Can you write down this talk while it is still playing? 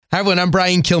Hi, everyone. I'm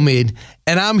Brian Kilmeade,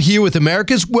 and I'm here with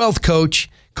America's Wealth Coach,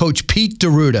 Coach Pete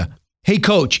D'Arruda. Hey,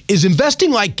 Coach, is investing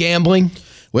like gambling?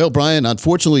 Well, Brian,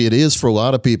 unfortunately, it is for a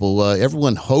lot of people.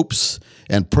 Everyone hopes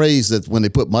and prays that when they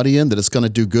put money in that it's going to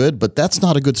do good, but that's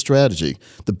not a good strategy.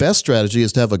 The best strategy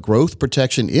is to have a growth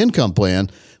protection income plan,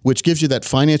 which gives you that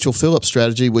financial fill-up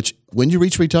strategy, which when you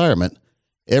reach retirement,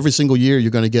 every single year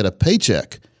you're going to get a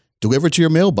paycheck delivered to your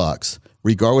mailbox,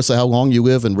 regardless of how long you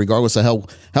live and regardless of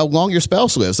how long your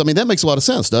spouse lives. I mean, that makes a lot of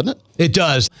sense, doesn't it? It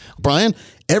does. Brian,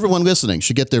 everyone listening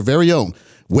should get their very own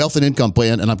wealth and income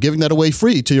plan, and I'm giving that away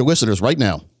free to your listeners right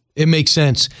now. It makes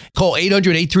sense. Call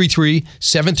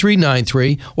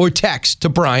 800-833-7393 or text to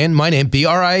Brian, my name,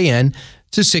 B-R-I-A-N,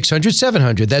 to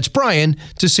 600-700. That's Brian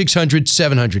to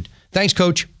 600-700. Thanks,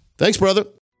 Coach. Thanks, brother.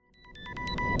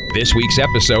 This week's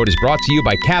episode is brought to you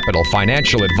by Capital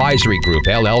Financial Advisory Group,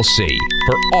 LLC,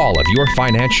 for all of your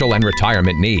financial and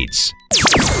retirement needs.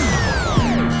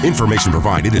 Information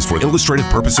provided is for illustrative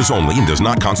purposes only and does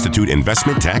not constitute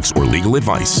investment, tax, or legal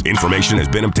advice. Information has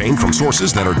been obtained from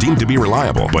sources that are deemed to be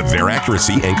reliable, but their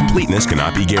accuracy and completeness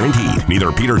cannot be guaranteed.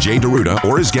 Neither Peter J. D'Arruda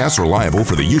or his guests are liable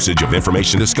for the usage of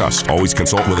information discussed. Always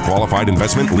consult with a qualified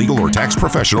investment, legal, or tax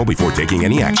professional before taking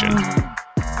any action.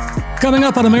 Coming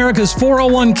up on America's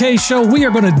 401k show, we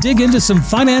are going to dig into some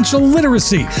financial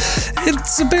literacy.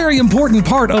 It's a very important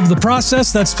part of the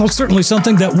process. That's certainly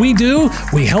something that we do.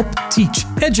 We help teach,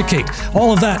 educate,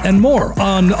 all of that and more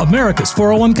on America's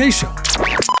 401k show.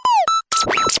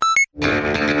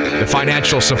 The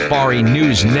Financial Safari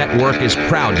News Network is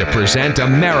proud to present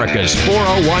America's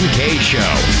 401k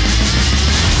show.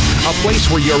 A place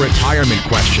where your retirement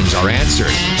questions are answered,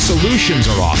 solutions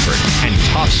are offered, and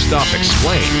tough stuff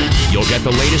explained. You'll get the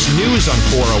latest news on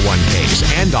 401ks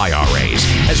and IRAs,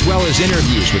 as well as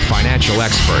interviews with financial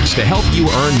experts to help you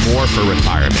earn more for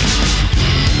retirement.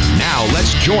 Now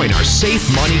let's join our Safe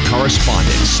Money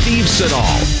correspondent, Steve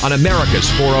Siddall, on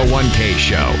America's 401k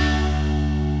show.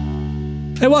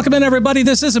 Hey, welcome in, everybody.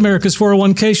 This is America's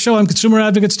 401k show. I'm consumer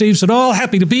advocate Steve Siddall.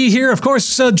 Happy to be here. Of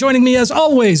course, joining me as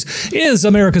always is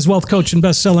America's wealth coach and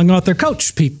best-selling author,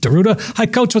 Coach Pete D'Arruda. Hi,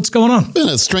 Coach. What's going on? Been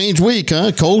a strange week,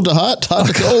 huh? Cold to hot, hot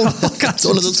to cold. It's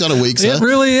one of those kind of weeks, It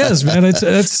really is, man. It's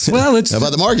How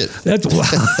about the market?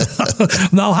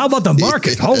 Now, how about the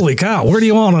market? Holy cow! Where do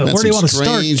you want to start?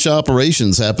 Strange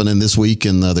operations happening this week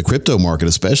in the crypto market,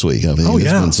 especially. I mean,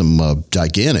 there's been some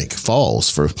gigantic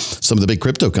falls for some of the big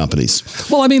crypto companies.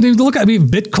 Well, I mean, look at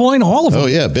Bitcoin, all of them. Oh,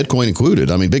 yeah, Bitcoin included.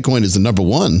 I mean, Bitcoin is the number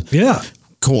one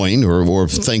coin or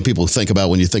thing people think about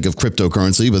when you think of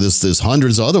cryptocurrency, but there's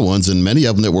hundreds of other ones, and many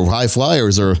of them that were high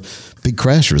flyers are big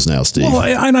crashers now, Steve. Well,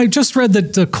 and I just read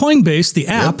that Coinbase, the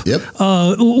app,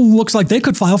 looks like they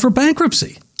could file for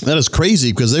bankruptcy. That is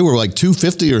crazy because they were like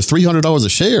 $250 or $300 a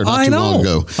share not too long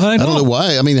ago. I don't know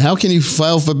why. I mean, how can you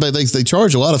file for? They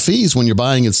charge a lot of fees when you're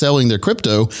buying and selling their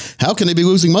crypto. How can they be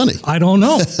losing money? I don't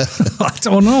know. I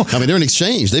don't know. I mean, they're an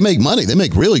exchange. They make money. They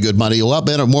make really good money. A lot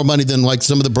better, more money than like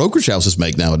some of the brokerage houses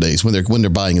make nowadays when they're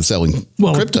buying and selling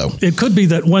crypto. It could be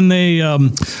that when they,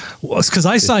 because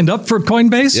I signed up for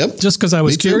Coinbase just because I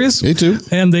was curious. Me too.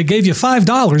 And they gave you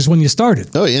 $5 when you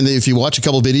started. Oh, and if you watch a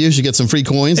couple of videos, you get some free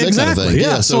coins. That kind of thing.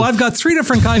 Yeah. So I've got three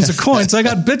different kinds of coins. I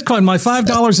got Bitcoin. My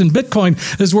 $5 in Bitcoin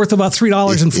is worth about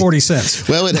 $3.40.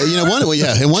 Well, and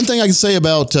one thing I can say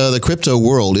about the crypto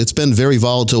world, it's been very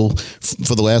volatile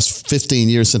for the last 15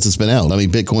 years since it's been out. I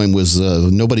mean, Bitcoin was,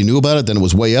 nobody knew about it. Then it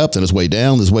was way up, then it's way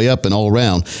down, then it's way up and all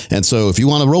around. And so if you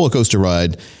want a roller coaster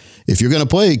ride, if you're going to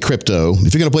play crypto,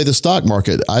 if you're going to play the stock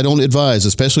market, I don't advise,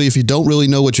 especially if you don't really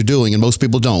know what you're doing, and most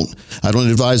people don't, I don't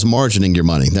advise margining your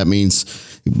money. That means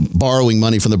borrowing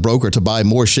money from the broker to buy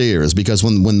more shares, because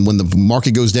when the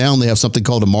market goes down, they have something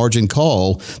called a margin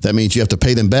call. That means you have to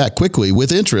pay them back quickly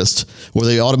with interest, or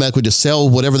they automatically just sell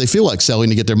whatever they feel like selling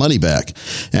to get their money back.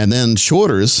 And then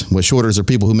shorters are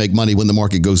people who make money when the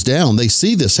market goes down. They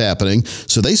see this happening,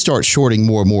 so they start shorting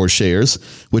more and more shares,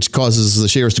 which causes the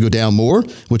shares to go down more,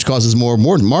 which causes more and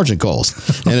more margin calls.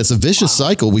 And it's a vicious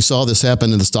cycle. We saw this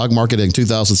happen in the stock market in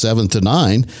 2007 to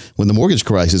 2009 when the mortgage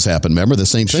crisis happened. Remember, the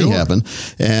same thing happened.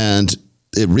 And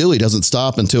it really doesn't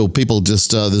stop until people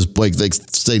just, they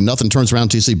say nothing turns around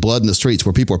until you see blood in the streets,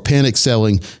 where people are panic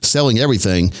selling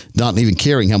everything, not even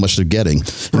caring how much they're getting.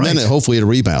 And then hopefully it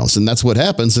rebounds. And that's what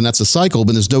happens. And that's a cycle,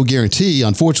 but there's no guarantee,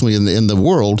 unfortunately, in the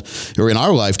world or in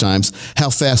our lifetimes, how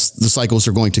fast the cycles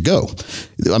are going to go.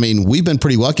 I mean, we've been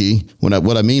pretty lucky.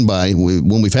 What I mean by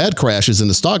when we've had crashes in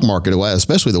the stock market,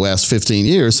 especially the last 15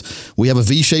 years, we have a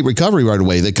V-shaped recovery right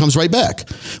away that comes right back.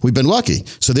 We've been lucky.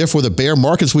 So therefore, the bear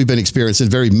markets we've been experiencing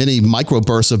and very many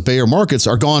microbursts of bear markets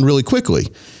are gone really quickly.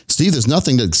 Steve, there's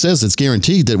nothing that says it's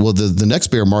guaranteed that the next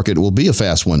bear market will be a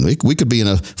fast one. We could be in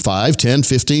a 5, 10,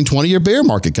 15, 20-year bear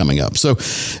market coming up. So,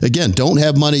 again, don't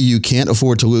have money you can't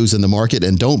afford to lose in the market,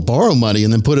 and don't borrow money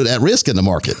and then put it at risk in the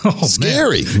market.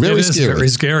 Scary. Very scary. Very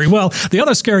scary. Well, the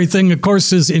other scary thing, of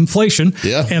course, is inflation.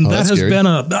 Yeah. And that has been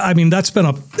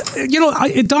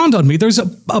it dawned on me, there's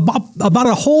about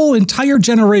a whole entire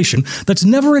generation that's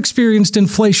never experienced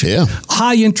inflation. Yeah.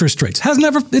 High interest rates.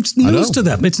 It's news to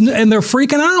them. And they're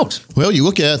freaking out. Well, you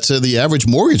look at the average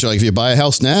mortgage. Like if you buy a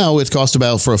house now, it costs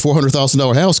about, for a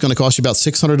 $400,000 house, going to cost you about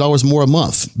 $600 more a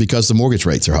month because the mortgage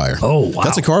rates are higher. Oh, wow.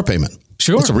 That's a car payment.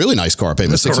 Sure. It's a really nice car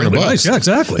payment, $600. Really nice. Yeah,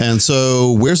 exactly. And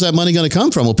so where's that money going to come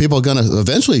from? Well, people are going to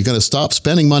eventually stop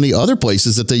spending money other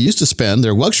places that they used to spend,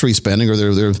 their luxury spending or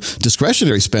their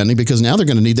discretionary spending, because now they're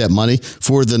going to need that money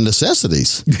for the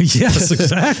necessities. Yes,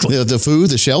 exactly. the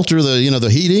food, the shelter, the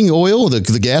heating, oil,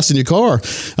 the gas in your car.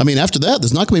 I mean, after that,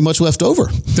 there's not going to be much left over.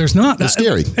 There's not. It's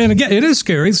scary. And again, it is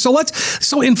scary. So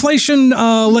inflation,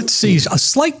 let's see, a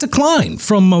slight decline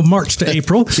from March to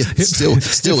April. Still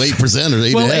 8% or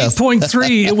 8.5%. Well, 8.3.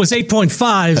 It was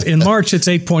 8.5 in March. It's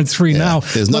 8.3 now.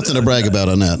 There's nothing to brag about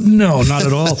on that. No, not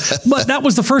at all. But that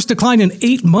was the first decline in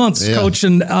 8 months, Coach.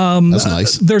 And that's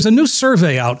nice. There's a new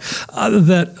survey out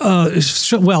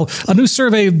a new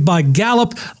survey by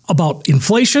Gallup about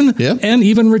inflation and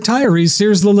even retirees.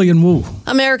 Here's Lillian Wu.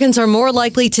 Americans are more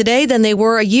likely today than they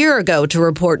were a year ago to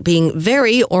report being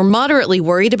very or moderately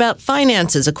worried about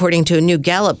finances, according to a new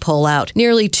Gallup poll out.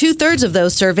 Nearly 2/3 of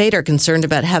those surveyed are concerned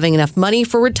about having enough money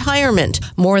for retirement.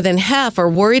 More than half are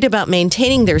worried about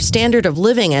maintaining their standard of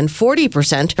living, and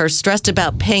 40% are stressed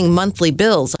about paying monthly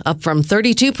bills, up from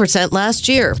 32% last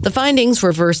year. The findings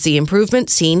reverse the improvement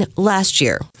seen last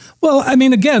year. Well, I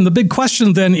mean, again, the big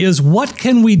question then is, what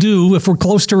can we do if we're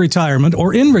close to retirement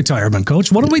or in retirement,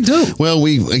 Coach? What do we do? Well,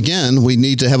 we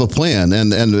need to have a plan,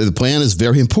 and the plan is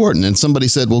very important. And somebody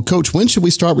said, well, Coach, when should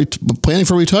we start planning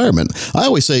for retirement? I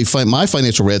always say my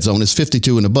financial red zone is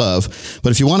 52 and above,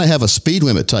 but if you want to have a speed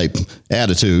limit type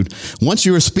attitude, once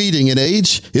you're speeding in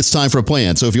age, it's time for a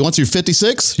plan. So if once you're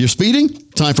 56, you're speeding,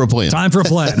 time for a plan. Time for a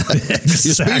plan. Exactly.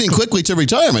 You're speeding quickly to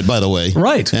retirement, by the way.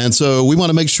 Right. And so we want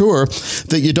to make sure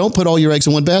that you don't put all your eggs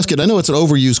in one basket. I know it's an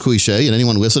overused cliche, and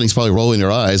anyone listening is probably rolling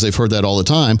their eyes. They've heard that all the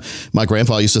time. My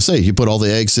grandpa used to say, you put all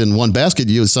the eggs in one basket,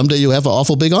 someday you'll have an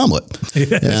awful big omelet.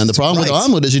 Yes, and the problem with the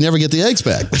omelet is you never get the eggs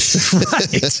back.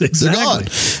 Right, exactly. They're gone.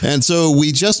 And so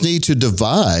we just need to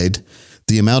divide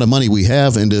the amount of money we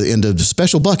have into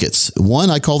special buckets. One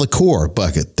I call the core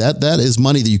bucket. That is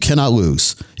money that you cannot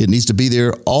lose. It needs to be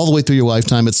there all the way through your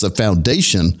lifetime. It's the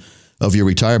foundation of your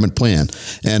retirement plan.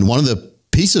 And one of the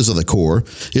pieces of the core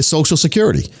is Social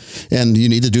Security. And you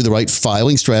need to do the right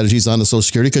filing strategies on the Social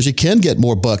Security, because you can get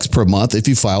more bucks per month if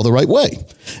you file the right way.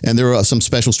 And there are some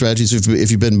special strategies.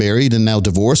 If you've been married and now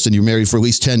divorced and you're married for at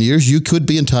least 10 years, you could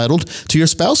be entitled to your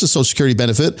spouse's Social Security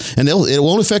benefit, and it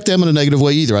won't affect them in a negative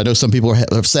way either. I know some people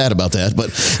are sad about that,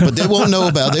 but they won't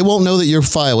know they won't know that you're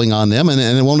filing on them, and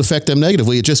it won't affect them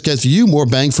negatively. It just gives you more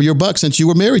bang for your buck since you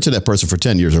were married to that person for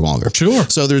 10 years or longer. Sure.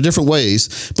 So there are different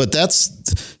ways, but that's,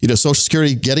 Social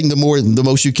Security, getting the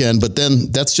most you can, but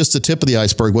then that's just the tip of the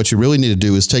iceberg. What you really need to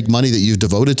do is take money that you've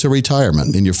devoted to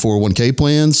retirement in your 401k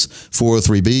plans,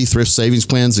 403b, thrift savings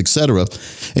plans, etc.,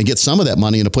 and get some of that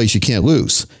money in a place you can't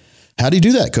lose. How do you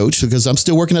do that, Coach? Because I'm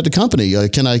still working at the company.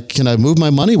 Can I move my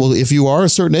money? Well, if you are a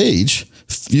certain age,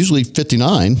 usually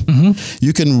 59,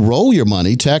 you can roll your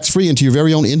money tax-free into your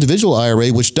very own individual IRA,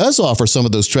 which does offer some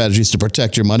of those strategies to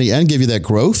protect your money and give you that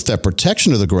growth, that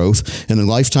protection of the growth, and a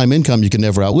lifetime income you can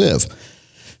never outlive.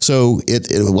 So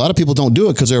a lot of people don't do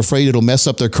it because they're afraid it'll mess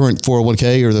up their current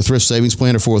 401k or the thrift savings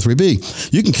plan or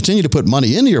 403b. You can continue to put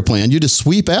money into your plan. You just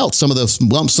sweep out some of the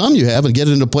lump sum you have and get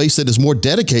it in a place that is more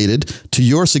dedicated to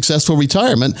your successful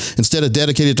retirement instead of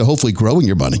dedicated to hopefully growing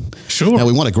your money. Sure. Now,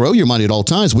 we want to grow your money at all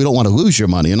times. We don't want to lose your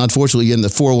money. And unfortunately, in the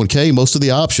 401k, most of the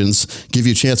options give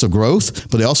you a chance of growth,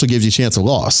 but they also give you a chance of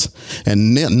loss.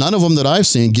 And none of them that I've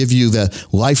seen give you the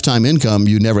lifetime income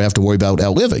you never have to worry about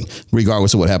outliving,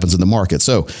 regardless of what happens in the market.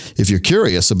 So if you're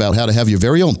curious about how to have your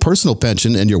very own personal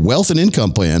pension and your wealth and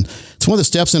income plan, it's one of the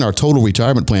steps in our total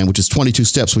retirement plan, which is 22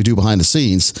 steps we do behind the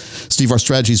scenes. Steve, our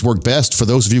strategies work best for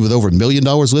those of you with over $1 million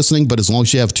listening, but as long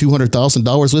as you have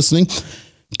 $200,000 listening,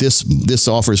 this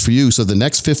offer is for you. So the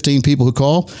next 15 people who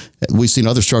call, we've seen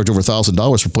others charge over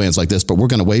 $1,000 for plans like this, but we're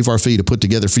going to waive our fee to put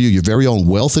together for you your very own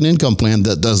wealth and income plan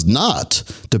that does not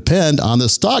depend on the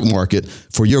stock market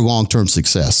for your long-term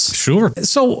success. Sure.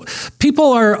 So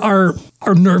people are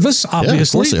are nervous,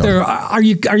 obviously. Yeah, of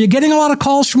course Are you getting a lot of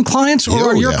calls from clients, or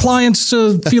are your clients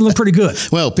feeling pretty good?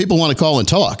 Well, people want to call and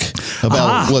talk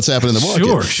about what's happening in the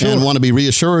market sure. and want to be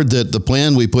reassured that the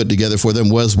plan we put together for them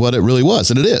was what it really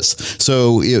was, and it is.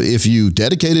 So if you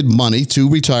dedicated money to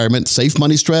retirement, safe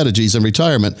money strategies and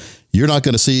retirement, you're not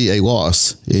going to see a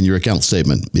loss in your account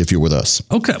statement if you're with us.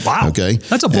 Okay. Wow. Okay.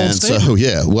 That's a bold statement.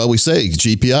 So, well, we say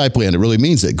GPI plan. It really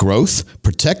means that growth,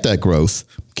 protect that growth,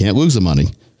 can't lose the money.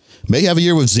 May have a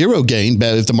year with zero gain,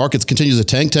 but if the market continues to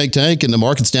tank, and the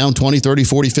market's down 20, 30,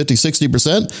 40, 50,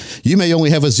 60%, you may only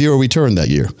have a zero return that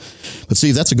year. But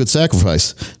see, that's a good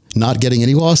sacrifice. Not getting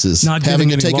any losses. Having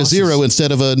to take a zero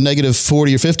instead of a negative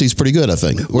 40 or 50 is pretty good, I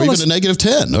think. Or even a negative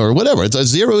 10 or whatever. A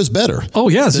zero is better. Oh,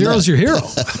 yeah. Zero's your hero.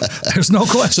 There's no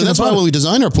question. So that's why when we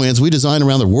design our plans, we design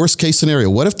around the worst case scenario.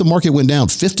 What if the market went down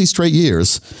 50 straight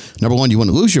years? Number one, you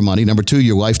wouldn't lose your money. Number two,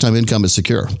 your lifetime income is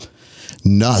secure.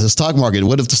 No, the stock market.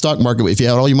 What if the stock market, if you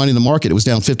had all your money in the market, it was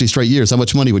down 50 straight years? How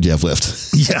much money would you have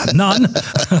left? Yeah, none.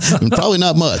 Probably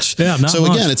not much. Yeah, not so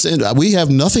much. Again, we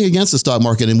have nothing against the stock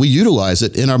market, and we utilize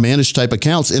it in our managed type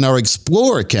accounts, in our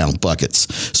Explore account buckets.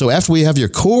 So after we have your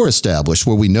core established,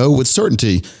 where we know with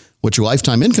certainty what your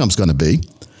lifetime income is going to be,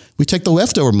 we take the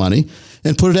leftover money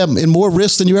and put it in more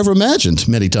risk than you ever imagined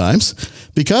many times.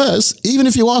 Because even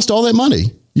if you lost all that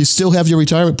money, you still have your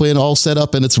retirement plan all set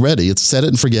up and it's ready. It's set it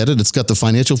and forget it. It's got the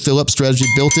financial fill-up strategy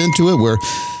built into it where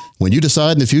when you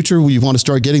decide in the future you want to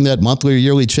start getting that monthly or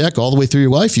yearly check all the way through your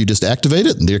life, you just activate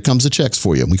it and there comes the checks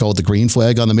for you. We call it the green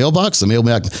flag on the mailbox. The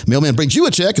mailman brings you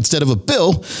a check instead of a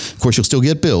bill. Of course, you'll still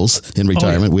get bills in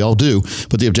retirement. Oh, yeah. We all do.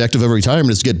 But the objective of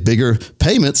retirement is to get bigger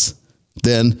payments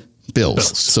than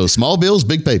bills. So small bills,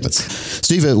 big payments.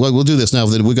 Steve, we'll do this now.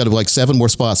 We've got like 7 more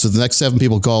spots. So the next 7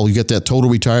 people call, you get that total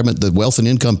retirement, the wealth and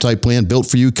income type plan built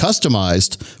for you,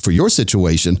 customized for your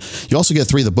situation. You also get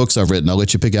 3 of the books I've written. I'll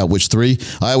let you pick out which 3.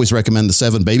 I always recommend the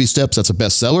 7 Baby Steps. That's a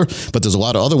bestseller, but there's a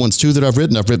lot of other ones too that I've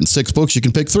written. I've written 6 books. You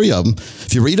can pick 3 of them.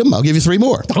 If you read them, I'll give you 3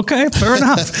 more. Okay, fair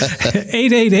enough.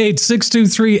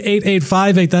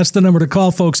 888-623-8858. That's the number to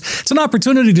call, folks. It's an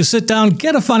opportunity to sit down,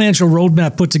 get a financial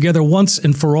roadmap put together once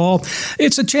and for all.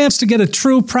 It's a chance to get a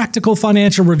true practical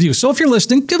financial review. So if you're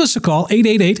listening, give us a call,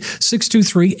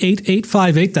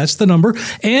 888-623-8858. That's the number.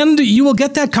 And you will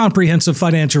get that comprehensive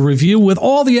financial review with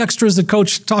all the extras that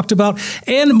Coach talked about.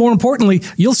 And more importantly,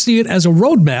 you'll see it as a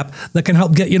roadmap that can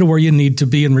help get you to where you need to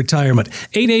be in retirement.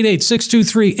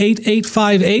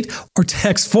 888-623-8858 or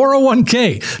text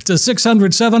 401k to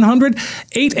 600-700,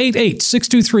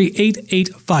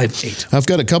 888-623-8858. I've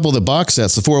got a couple of the box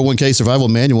sets, the 401k Survival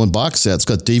Manual and box sets.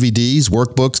 Got DVDs,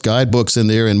 workbooks, guidebooks in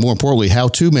there, and more importantly,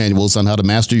 how-to manuals on how to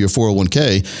master your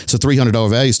 401k. It's a $300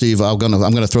 value, Steve. I'm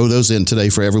going to throw those in today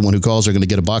for everyone who calls. They're going to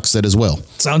get a box set as well.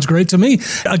 Sounds great to me.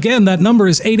 Again, that number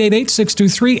is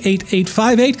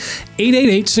 888-623-8858,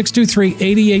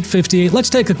 888-623-8858. Let's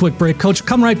take a quick break, Coach.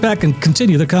 Come right back and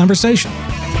continue the conversation.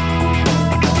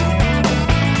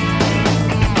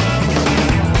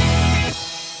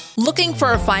 Looking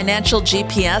for a financial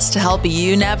GPS to help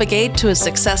you navigate to a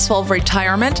successful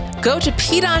retirement? Go to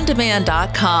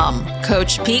PeteOnDemand.com.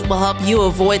 Coach Pete will help you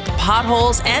avoid the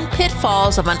potholes and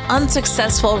pitfalls of an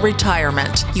unsuccessful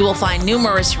retirement. You will find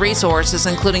numerous resources,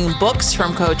 including books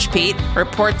from Coach Pete,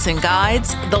 reports and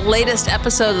guides, the latest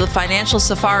episode of the Financial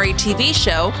Safari TV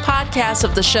show, podcasts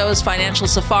of the shows Financial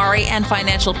Safari and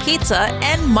Financial Pizza,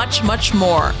 and much, much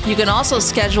more. You can also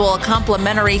schedule a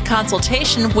complimentary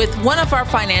consultation with one of our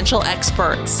financial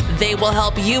experts. They will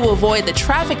help you avoid the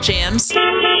traffic jams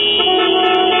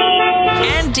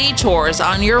and detours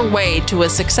on your way to a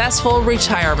successful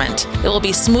retirement. It will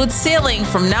be smooth sailing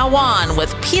from now on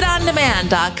with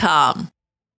PeteOnDemand.com.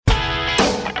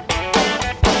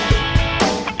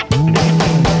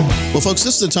 Well, folks,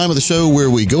 this is the time of the show where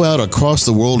we go out across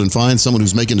the world and find someone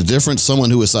who's making a difference, someone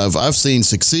who I've seen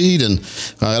succeed, and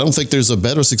I don't think there's a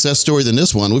better success story than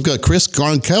this one. We've got Chris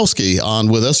Gronkowski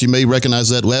on with us. You may recognize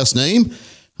that last name.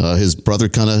 His brother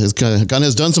kind of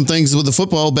has done some things with the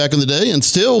football back in the day, and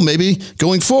still maybe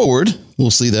going forward,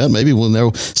 we'll see that. Maybe we'll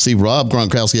never see Rob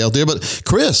Gronkowski out there, but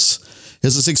Chris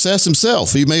is a success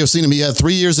himself. You may have seen him. He had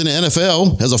 3 years in the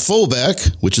NFL as a fullback,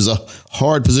 which is a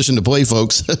hard position to play,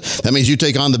 folks. That means you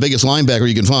take on the biggest linebacker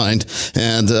you can find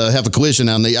and have a collision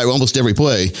on almost every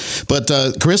play. But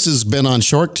Chris has been on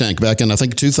Shark Tank back in, I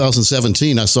think,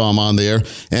 2017. I saw him on there,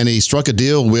 and he struck a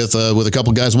deal with a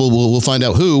couple guys. We'll find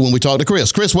out who when we talk to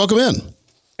Chris. Chris, welcome in.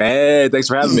 Hey, thanks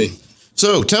for having me.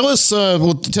 So tell us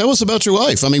about your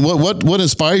life. I mean, what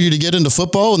inspired you to get into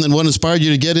football, and then what inspired you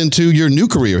to get into your new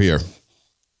career here?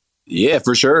 Yeah,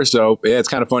 for sure. So, yeah, it's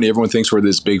kind of funny. Everyone thinks we're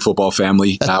this big football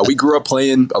family. We grew up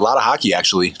playing a lot of hockey,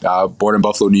 actually. Born in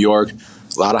Buffalo, New York.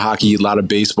 A lot of hockey, a lot of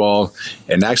baseball,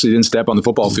 and actually didn't step on the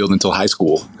football field until high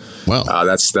school. Wow.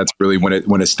 That's really when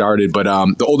it started. But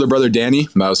the older brother, Danny,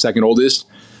 my second oldest,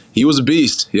 he was a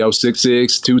beast.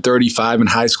 6'6", 235 in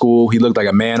high school. He looked like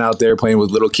a man out there playing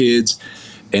with little kids.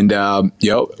 And,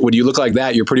 when you look like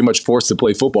that, you're pretty much forced to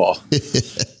play football.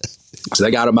 So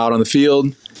they got him out on the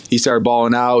field. He started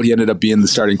balling out. He ended up being the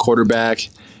starting quarterback.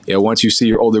 Once you see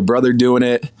your older brother doing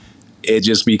it, it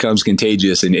just becomes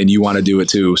contagious, and you want to do it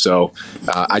too. So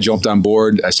I jumped on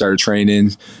board. I started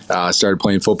training, started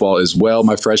playing football as well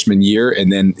my freshman year,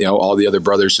 and then all the other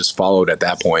brothers just followed at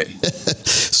that point.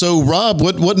 So Rob,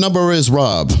 what number is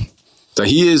Rob? So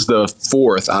he is the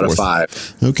fourth out of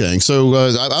five. Okay, so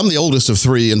I'm the oldest of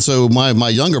three, and so my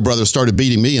younger brother started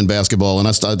beating me in basketball, and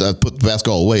I put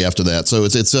basketball away after that. So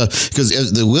it's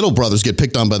because the little brothers get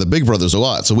picked on by the big brothers a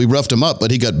lot. So we roughed him up,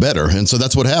 but he got better, and so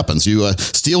that's what happens. You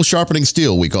steel sharpening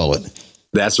steel, we call it.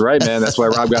 That's right, man. That's why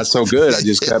Rob got so good. I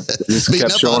just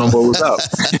kept showing him what was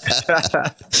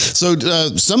up. So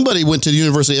somebody went to the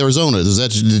University of Arizona.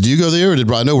 Did you go there?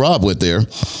 Or I know Rob went there.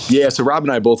 Yeah, so Rob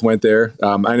and I both went there.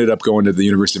 I ended up going to the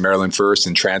University of Maryland first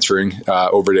and transferring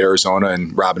over to Arizona.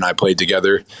 And Rob and I played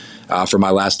together for my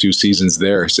last 2 seasons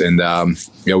there. And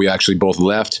we actually both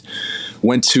left.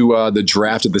 Went to the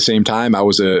draft at the same time. I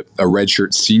was a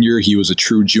redshirt senior. He was a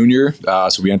true junior.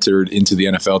 So we entered into the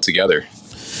NFL together.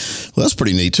 Well, that's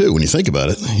pretty neat too when you think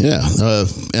about it. Yeah.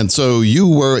 And so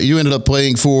you ended up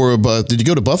playing for. Did you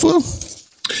go to Buffalo?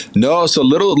 No. So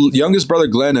youngest brother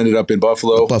Glenn ended up in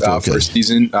Buffalo, okay. First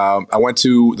season. I went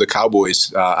to the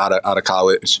Cowboys out of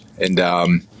college and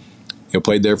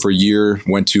played there for a year.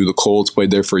 Went to the Colts,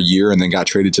 played there for a year, and then got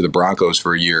traded to the Broncos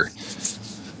for a year.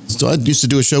 So I used to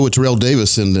do a show with Terrell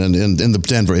Davis in the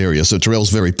Denver area. So Terrell's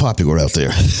very popular out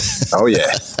there. Oh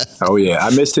yeah.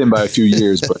 I missed him by a few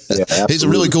years, but yeah, absolutely. He's a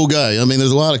really cool guy. I mean,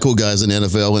 there's a lot of cool guys in the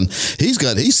NFL, and he's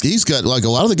got like a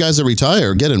lot of the guys that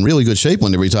retire get in really good shape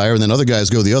when they retire, and then other guys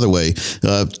go the other way.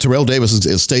 Terrell Davis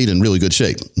has stayed in really good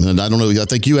shape, and I don't know. I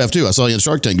think you have too. I saw you in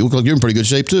Shark Tank. You look like you're in pretty good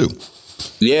shape too.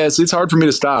 Yeah, it's hard for me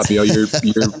to stop. You're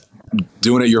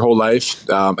doing it your whole life.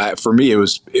 For me,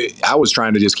 I was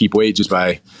trying to just keep weight just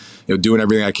by doing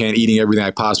everything I can, eating everything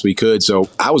I possibly could. So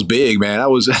I was big, man. I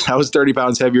was 30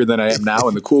 pounds heavier than I am now.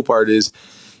 And the cool part is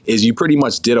you pretty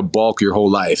much did a bulk your whole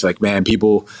life. Like, man,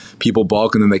 people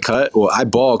bulk and then they cut. Well, I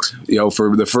bulked,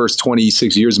 for the first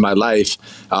 26 years of my life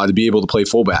to be able to play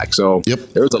fullback. So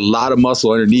There was a lot of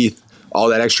muscle underneath all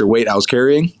that extra weight I was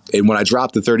carrying. And when I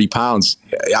dropped to 30 pounds,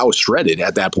 I was shredded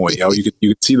at that point. You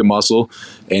could see the muscle.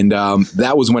 And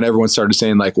that was when everyone started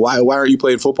saying, like, why aren't you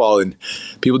playing football? And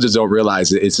people just don't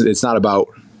realize it's not about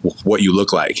what you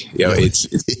look like. It's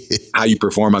how you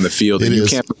perform on the field. And you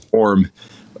can't perform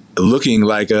looking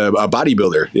like a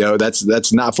bodybuilder.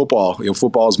 That's not football.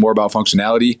 Football is more about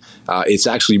functionality. It's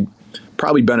actually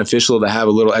probably beneficial to have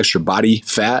a little extra body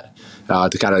fat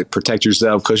to kind of protect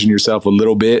yourself, cushion yourself a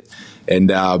little bit.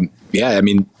 And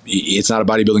it's not a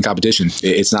bodybuilding competition.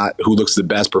 It's not who looks the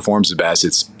best, performs the best.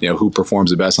 It's who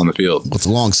performs the best on the field. Well, it's a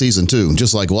long season too,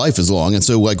 just like life is long. And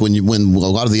so like when a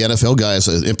lot of the NFL guys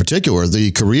in particular,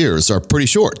 the careers are pretty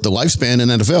short. The lifespan in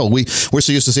NFL, we're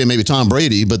so used to saying maybe Tom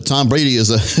Brady, but Tom Brady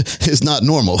is not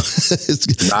normal.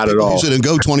 It's not at all. You shouldn't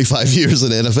go 25 years in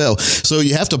the NFL. So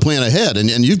you have to plan ahead, and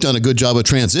you've done a good job of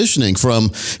transitioning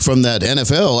from that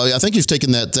NFL. I think you've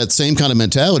taken that same kind of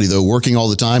mentality though, working all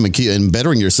the time and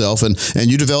bettering yourself, and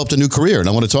you developed a new career, and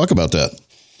I want to talk about that.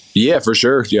 Yeah, for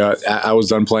sure. Yeah, I was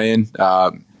done playing.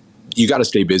 You got to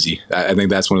stay busy. I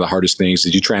think that's one of the hardest things.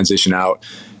 As you transition out,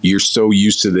 you're so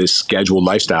used to this scheduled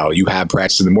lifestyle. You have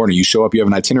practice in the morning. You show up. You have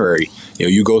an itinerary.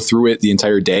 You go through it the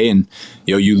entire day, and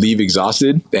you leave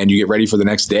exhausted, and you get ready for the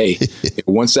next day.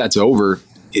 Once that's over,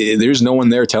 there's no one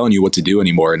there telling you what to do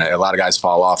anymore. And a lot of guys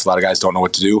fall off. A lot of guys don't know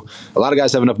what to do. A lot of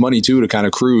guys have enough money too to kind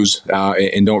of cruise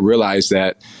and don't realize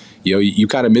that you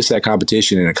kind of miss that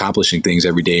competition and accomplishing things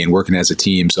every day and working as a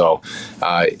team. So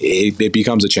it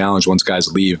becomes a challenge once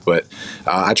guys leave. But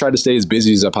I tried to stay as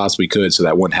busy as I possibly could so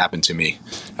that wouldn't happen to me.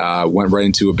 Went right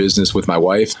into a business with my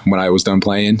wife when I was done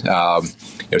playing.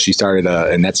 She started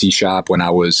a Etsy shop when I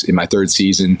was in my third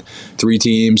season. 3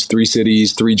 teams, 3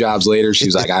 cities, 3 jobs later. She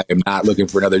was like, I am not looking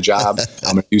for another job.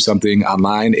 I'm going to do something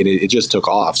online. And it just took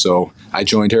off. So I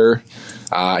joined her.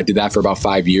 I did that for about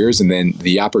 5 years. And then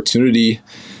the opportunity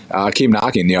came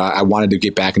knocking. I wanted to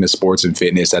get back into sports and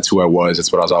fitness. That's who I was.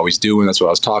 That's what I was always doing. That's what I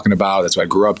was talking about. That's what I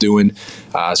grew up doing.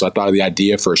 So I thought of the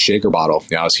idea for a shaker bottle.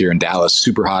 I was here in Dallas,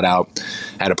 super hot out,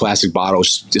 had a plastic bottle,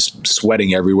 just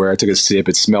sweating everywhere. I took a sip.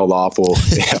 It smelled awful.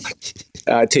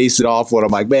 tasted awful. And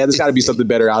I'm like, man, there's got to be something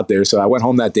better out there. So I went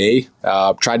home that day,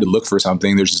 tried to look for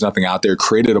something. There's just nothing out there.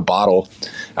 Created a bottle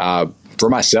for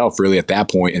myself, really, at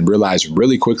that point, and realized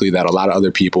really quickly that a lot of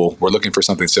other people were looking for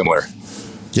something similar.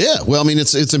 Yeah, well, I mean,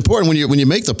 it's important when you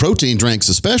make the protein drinks,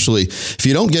 especially if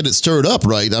you don't get it stirred up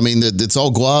right. I mean, it's all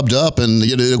globbed up and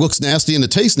it looks nasty and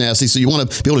it tastes nasty, so you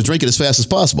want to be able to drink it as fast as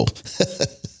possible.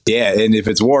 Yeah, and if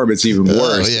it's warm, it's even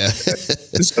worse. Oh, yeah.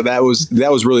 So that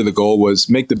was really the goal, was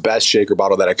make the best shaker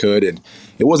bottle that I could. And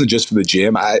it wasn't just for the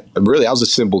gym. I was a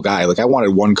simple guy. Like, I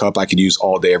wanted one cup I could use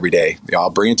all day, every day. I'll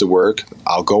bring it to work.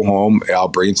 I'll go home. I'll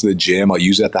bring it to the gym. I'll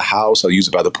use it at the house. I'll use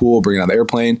it by the pool, bring it on the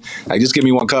airplane. Like, just give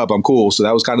me one cup. I'm cool. So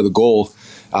that was kind of the goal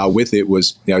with it,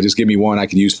 was, just give me one I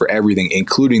could use for everything,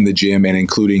 including the gym and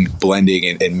including blending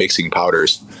and mixing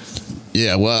powders.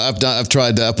 Yeah, well, I've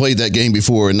tried. I played that game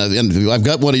before, and I've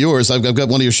got one of yours. I've got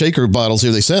one of your shaker bottles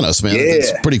here. They sent us, man. Yeah,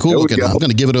 it's pretty cool looking. I'm going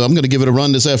to give it a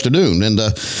run this afternoon. And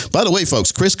by the way,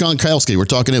 folks, Chris Gronkowski, we're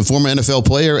talking to him, former NFL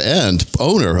player and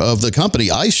owner of the company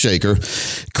Ice Shaker.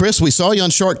 Chris, we saw you on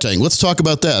Shark Tank. Let's talk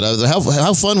about that.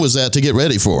 How fun was that to get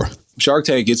ready for? Shark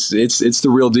Tank, it's the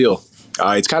real deal.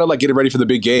 It's kind of like getting ready for the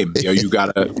big game. You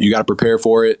gotta prepare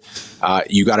for it.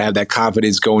 You gotta have that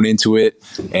confidence going into it,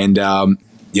 and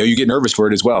you get nervous for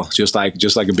it as well, just like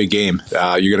a big game.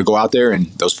 You're going to go out there, and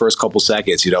those first couple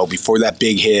seconds, before that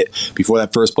big hit, before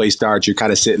that first play starts, you're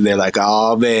kind of sitting there like,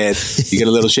 oh, man, you get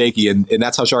a little shaky. And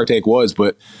that's how Shark Tank was.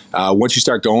 But once you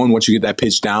start going, once you get that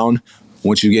pitch down,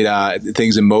 once you get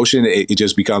things in motion, it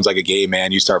just becomes like a game,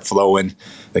 man. You start flowing.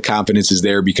 The confidence is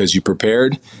there because you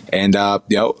prepared. And,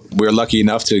 we're lucky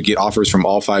enough to get offers from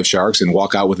all 5 Sharks and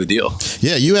walk out with a deal.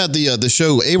 Yeah, you had the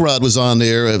show. A-Rod was on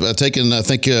there, taking, I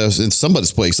think, in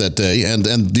somebody's place that day.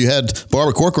 And you had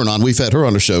Barbara Corcoran on. We've had her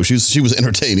on the show. She was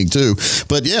entertaining, too.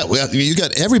 But, yeah, you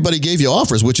got everybody gave you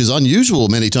offers, which is unusual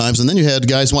many times. And then you had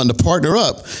guys wanting to partner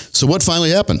up. So what finally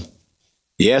happened?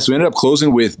 Yeah, so we ended up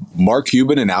closing with Mark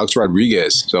Cuban and Alex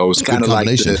Rodriguez. So it was kind of like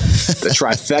the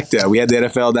trifecta. We had the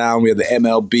NFL down, we had the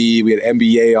MLB, we had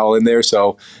NBA all in there.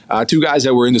 So 2 guys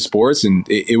that were into sports, and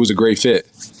it was a great fit.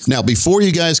 Now, before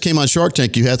you guys came on Shark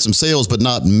Tank, you had some sales, but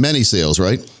not many sales,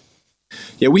 right?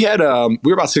 Yeah, we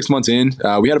were about 6 months in.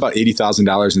 We had about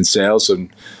 $80,000 in sales, so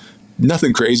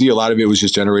nothing crazy. A lot of it was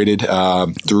just generated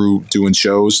through doing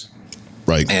shows,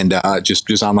 right? And just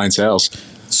online sales.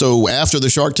 So after the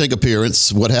Shark Tank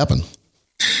appearance, what happened?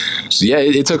 So yeah,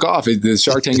 it took off. The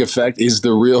Shark Tank effect is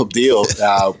the real deal.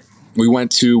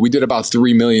 We did about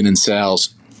 $3 million in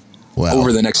sales. Wow.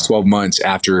 Over the next 12 months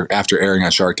after airing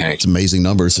on Shark Tank. It's amazing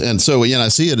numbers. And so, I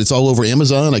see it. It's all over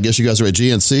Amazon. I guess you guys are at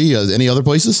GNC. Any other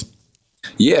places?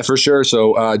 Yeah, for sure.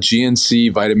 So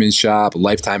GNC, Vitamin Shop,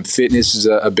 Lifetime Fitness is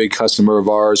a big customer of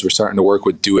ours. We're starting to work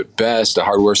with Do It Best, a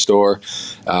hardware store.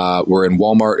 We're in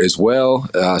Walmart as well.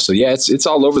 So yeah, it's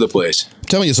all over the place.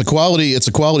 Tell me, it's a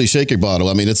quality shaker bottle.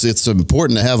 I mean, it's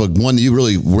important to have one that you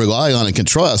really rely on and can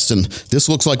trust. And this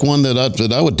looks like one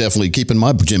that I would definitely keep in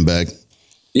my gym bag.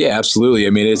 Yeah, absolutely. I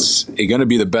mean, it's going to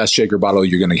be the best shaker bottle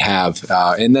you're going to have.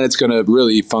 And then it's going to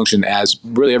really function as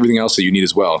really everything else that you need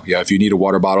as well. Yeah, if you need a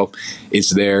water bottle, it's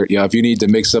there. If you need to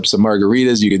mix up some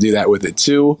margaritas, you can do that with it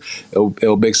too.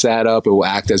 It'll mix that up. It will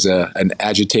act as an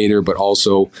agitator, but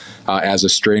also as a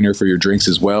strainer for your drinks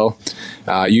as well.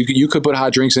 You could put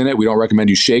hot drinks in it. We don't recommend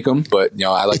you shake them, but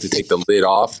I like to take the lid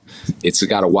off. It's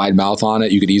got a wide mouth on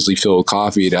it. You could easily fill it with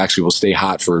coffee. It actually will stay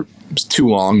hot for too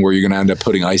long, where you're going to end up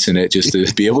putting ice in it just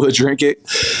to be able to drink it.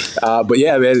 But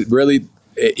yeah, man, really,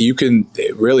 you can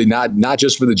really not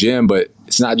just for the gym, but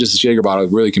it's not just a shaker bottle.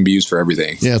 It really can be used for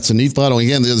everything. Yeah, it's a neat bottle.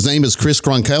 Again, his name is Chris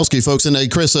Gronkowski, folks. And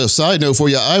Chris, a side note for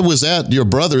you, I was at your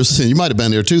brother's, and you might have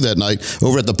been there too that night,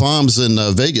 over at the Palms in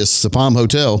Vegas, the Palm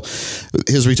Hotel,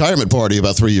 his retirement party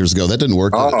about 3 years ago. That didn't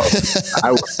work. Oh,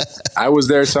 I was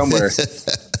there somewhere.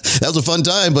 That was a fun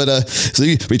time, but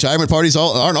see, retirement parties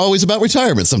aren't always about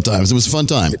retirement. Sometimes it was a fun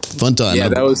time. Yeah,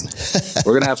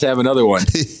 we're gonna have to have another one.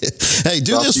 Hey,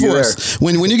 do this for us.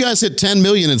 When you guys hit 10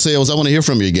 million in sales, I want to hear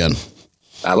from you again.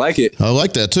 I like it. I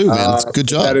like that too, man. It's a good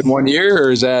job. Is that in 1 year,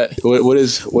 or is that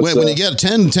when you get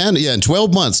 10, in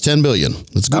 12 months, 10 billion.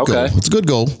 It's a good goal. It's a good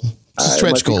goal. It's a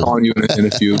stretch goal. I'll be calling you in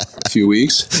a few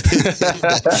weeks.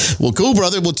 Well, cool,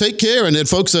 brother. Well, take care. And then,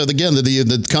 folks, again,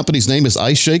 the company's name is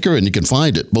Ice Shaker, and you can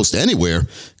find it most anywhere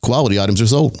quality items are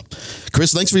sold.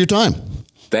 Chris, thanks for your time.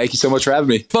 Thank you so much for having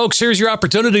me. Folks, here's your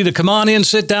opportunity to come on in,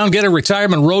 sit down, get a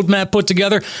retirement roadmap put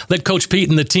together. Let Coach Pete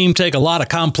and the team take a lot of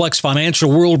complex financial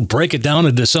world, break it down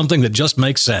into something that just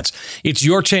makes sense. It's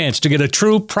your chance to get a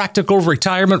true practical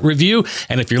retirement review.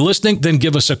 And if you're listening, then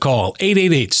give us a call,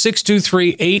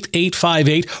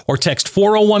 888-623-8858, or text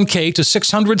 401k to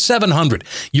 600-700.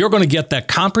 You're going to get that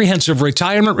comprehensive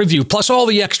retirement review, plus all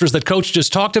the extras that Coach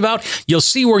just talked about. You'll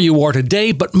see where you are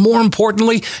today, but more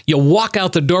importantly, you'll walk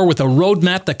out the door with a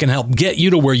roadmap that can help get you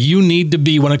to where you need to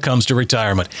be when it comes to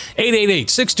retirement.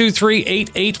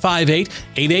 888-623-8858,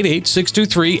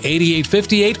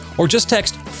 888-623-8858, or just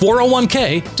text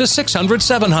 401k to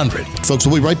 600-700. Folks,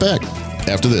 we'll be right back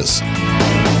after this.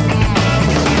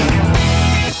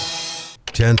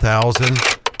 10,000,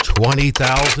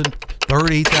 20,000,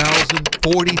 30,000,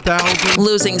 40,000.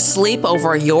 Losing sleep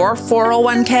over your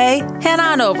 401k? Head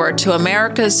on over to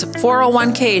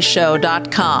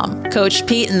americas401kshow.com. Coach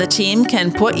Pete and the team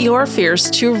can put your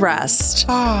fears to rest.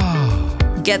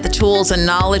 Get the tools and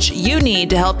knowledge you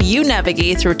need to help you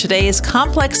navigate through today's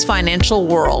complex financial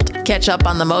world. Catch up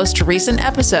on the most recent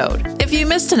episode. If you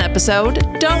missed an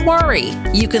episode, don't worry.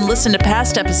 You can listen to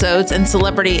past episodes and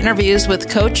celebrity interviews with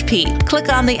Coach Pete.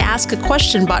 Click on the Ask a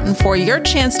Question button for your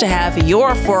chance to have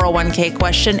your 401k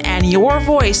question and your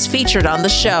voice featured on the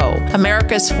show.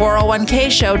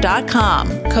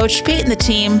 americas401kshow.com. Coach Pete and the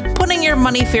team, putting your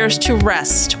money fears to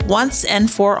rest once and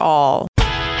for all.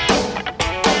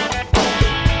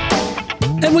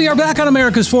 And we are back on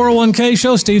America's 401k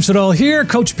show. Steve Siddall here,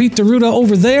 Coach Pete D'Arruda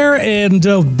over there. And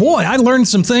boy, I learned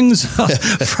some things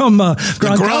from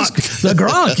Gronkowski. The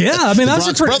Gronk, yeah. I mean, that's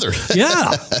Gronk's brother.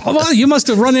 Yeah. Well, you must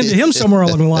have run into him somewhere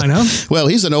along the line, huh? Well,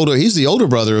 he's the older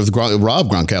brother of Rob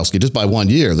Gronkowski, just by 1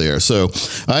 year there. So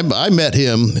I met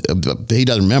him. He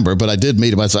doesn't remember, but I did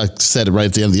meet him. I said it right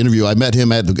at the end of the interview. I met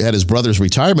him at his brother's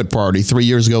retirement party 3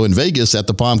 years ago in Vegas at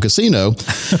the Palm Casino.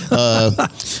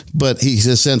 But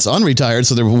he's since unretired.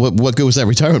 So what good was that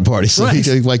retirement party? So right. he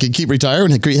could keep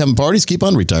retiring, keep having parties, keep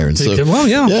on retiring. So, well,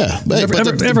 yeah.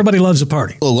 Everybody loves a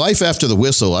party. Well, life after the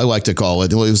whistle, I like to call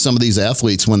it. Some of these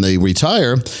athletes, when they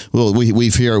retire, well,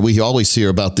 we always hear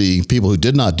about the people who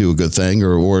did not do a good thing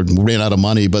or ran out of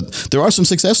money. But there are some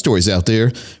success stories out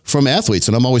there from athletes,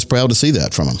 and I'm always proud to see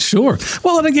that from them. Sure.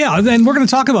 Well, and we're going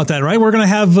to talk about that, right? We're going to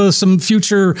have some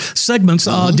future segments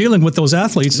dealing with those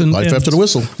athletes. Life after the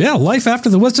whistle. Yeah, Life after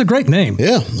the whistle. It's a great name.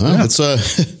 Yeah. It's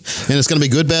and it's going to be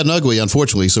good, bad, and ugly,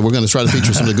 unfortunately. So we're going to try to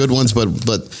feature some of the good ones, but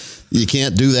you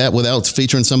can't do that without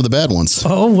featuring some of the bad ones.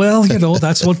 Oh, well,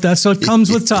 that's what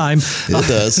comes with time. It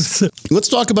does. Let's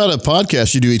talk about a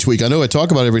podcast you do each week. I know I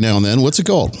talk about it every now and then. What's it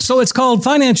called? So it's called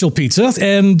Financial Pizza,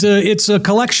 and it's a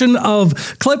collection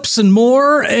of clips and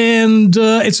more, and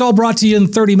it's all brought to you in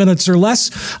 30 minutes or less.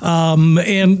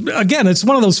 And again, it's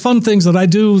one of those fun things that I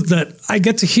do that I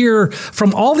get to hear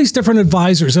from all these different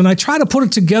advisors, and I try to put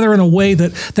it together in a way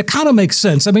that kind of makes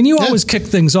sense. I mean, you always kick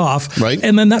things off, right?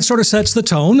 And then that sort of sets the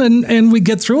tone, and we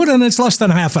get through it, and it's less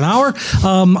than half an hour.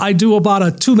 I do about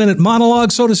a 2-minute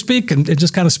monologue, so to speak, and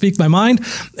just kind of speak my mind,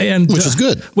 and which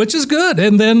is good.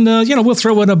 And then we'll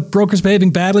throw in a broker's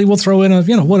behaving badly. We'll throw in a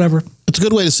whatever. It's a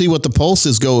good way to see what the pulse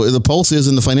is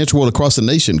in the financial world across the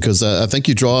nation, because I think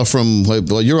you draw from,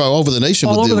 you're all over the nation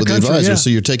with the advisors, yeah. So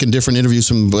you're taking different interviews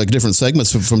from different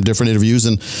segments from different interviews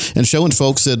and showing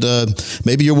folks that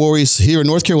maybe your worries here in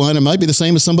North Carolina might be the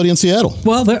same as somebody in Seattle.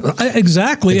 Well,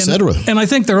 exactly. Et cetera. And I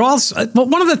think they're all,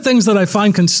 one of the things that I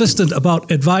find consistent about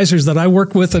advisors that I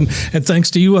work with, and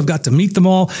thanks to you, I've got to meet them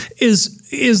all,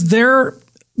 is their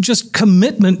just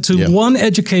commitment to one,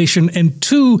 education, and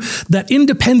two, that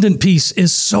independent piece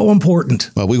is so important.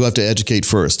 Well, we have to educate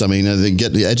first. I mean,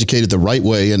 get educated the right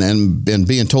way and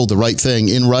being told the right thing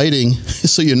in writing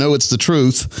so you know it's the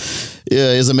truth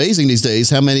is amazing these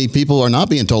days. How many people are not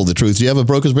being told the truth? Do you have a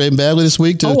Broker's Behaving Badly this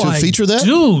week to feature that?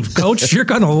 Dude, Coach, you're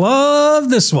going to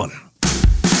love this one.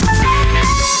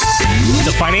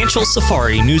 The Financial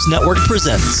Safari News Network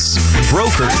presents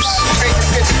Brokers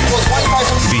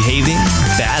Behaving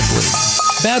Badly.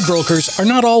 Bad brokers are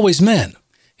not always men.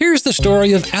 Here's the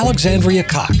story of Alexandria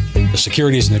Koch. The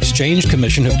Securities and Exchange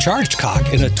Commission have charged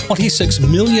Koch in a $26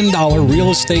 million real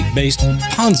estate-based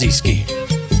Ponzi scheme.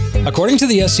 According to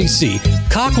the SEC,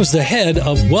 Koch was the head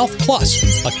of Wealth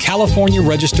Plus, a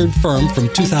California-registered firm from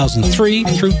 2003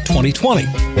 through 2020.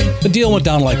 The deal went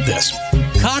down like this.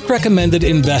 Koch recommended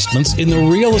investments in the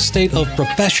real estate of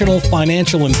Professional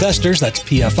Financial Investors, that's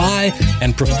PFI,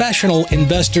 and Professional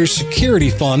Investors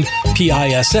Security Fund,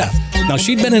 PISF. Now,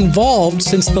 she'd been involved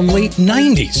since the late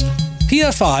 90s.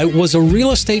 PFI was a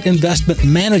real estate investment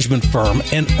management firm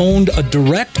and owned a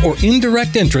direct or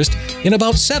indirect interest in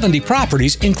about 70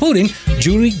 properties, including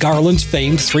Judy Garland's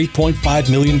famed $3.5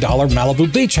 million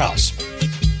Malibu beach house.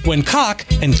 When Koch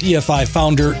and PFI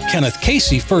founder Kenneth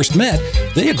Casey first met,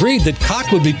 they agreed that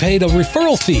Koch would be paid a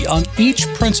referral fee on each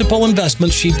principal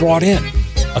investment she brought in,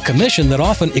 a commission that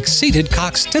often exceeded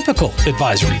Koch's typical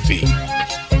advisory fee.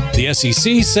 The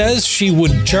SEC says she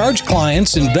would charge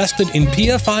clients invested in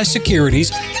PFI securities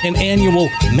an annual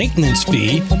maintenance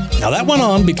fee. Now, that went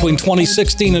on between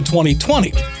 2016 and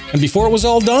 2020. And before it was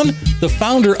all done, the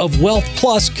founder of Wealth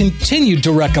Plus continued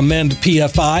to recommend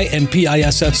PFI and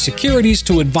PISF securities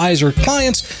to advisor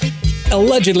clients,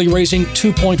 allegedly raising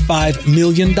 $2.5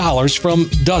 million from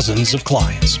dozens of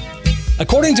clients.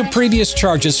 According to previous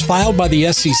charges filed by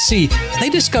the SEC, they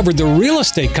discovered the real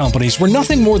estate companies were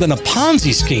nothing more than a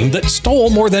Ponzi scheme that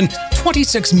stole more than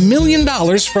 $26 million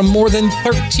from more than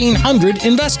 1,300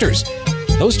 investors.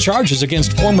 Those charges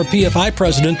against former PFI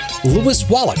president Lewis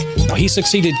Wallach. Now, he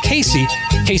succeeded Casey.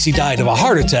 Casey died of a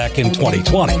heart attack in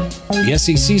 2020. The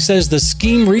SEC says the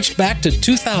scheme reached back to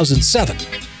 2007.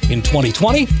 In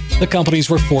 2020, the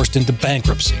companies were forced into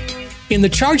bankruptcy. In the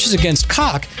charges against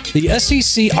Koch, the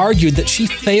SEC argued that she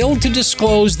failed to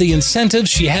disclose the incentives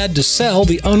she had to sell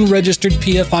the unregistered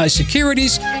PFI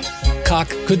securities. Koch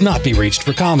could not be reached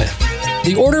for comment.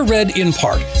 The order read in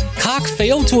part, Koch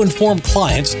failed to inform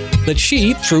clients that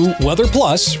she, through Weather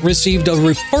Plus, received a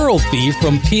referral fee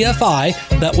from PFI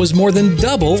that was more than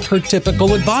double her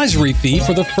typical advisory fee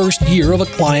for the first year of a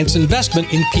client's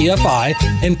investment in PFI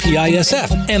and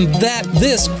PISF, and that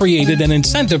this created an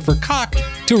incentive for Koch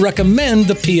to recommend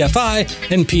the PFI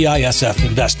and PISF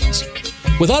investments.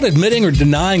 Without admitting or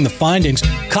denying the findings,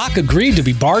 Koch agreed to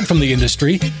be barred from the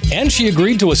industry, and she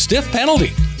agreed to a stiff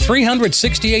penalty,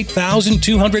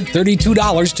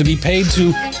 $368,232 to be paid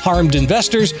to harmed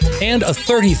investors, and a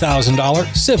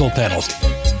 $30,000 civil penalty.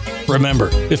 Remember,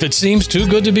 if it seems too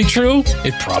good to be true,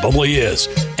 it probably is.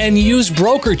 And use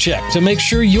BrokerCheck to make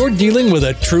sure you're dealing with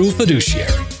a true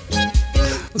fiduciary.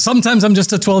 Sometimes I'm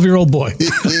just a 12-year-old boy.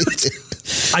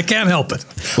 I can't help it.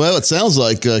 Well, it sounds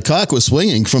like Koch was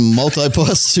swinging from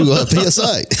Multi-Plus to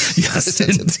PSI. Yes,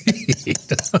 indeed.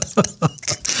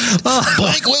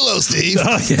 Blank Willow, Steve.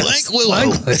 Yes. Blank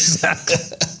Willow. Exactly.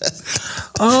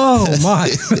 Oh, my.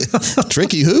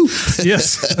 Tricky who?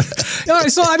 Yes. All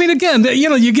right, so, I mean, again, you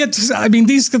know, you get to, I mean,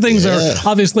 these things are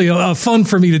obviously fun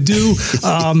for me to do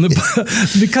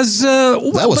because...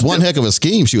 that was one heck of a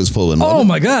scheme she was pulling. Oh,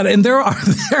 my God. And there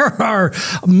are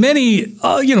many,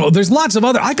 there's lots of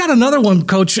other... I got another one,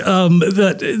 Coach,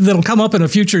 that'll come up in a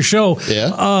future show.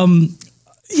 Yeah.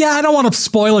 I don't want to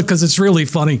spoil it because it's really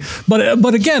funny.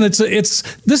 But again, it's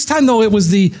this time, though, it was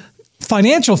the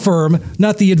financial firm,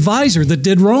 not the advisor, that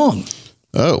did wrong.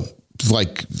 Oh,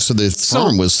 so the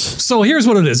firm was... So here's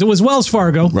what it is. It was Wells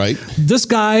Fargo. Right. This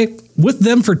guy with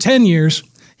them for 10 years.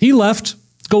 He left,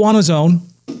 go on his own.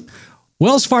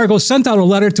 Wells Fargo sent out a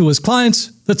letter to his clients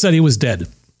that said he was dead.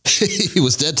 He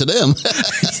was dead to them.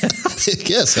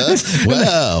 Yes, huh?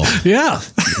 Wow. Yeah.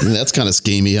 That's kind of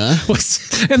schemy, huh?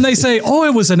 And they say, oh,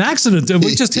 it was an accident.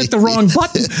 We just hit the wrong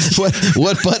button.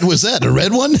 What button was that? A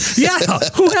red one? Yeah.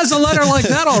 Who has a letter like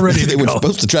that already? They were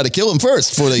supposed to try to kill him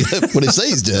first before they say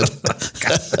he's dead.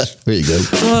 There you go.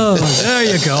 Oh, there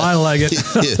you go. I like it.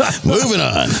 Moving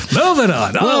on.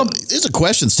 Well, there's a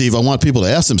question, Steve, I want people to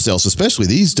ask themselves, especially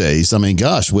these days. I mean,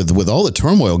 gosh, with all the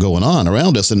turmoil going on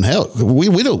around us, and how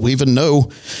we don't even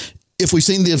know if we've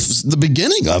seen the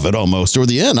beginning of it almost, or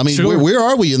the end. I mean, sure. where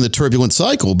are we in the turbulent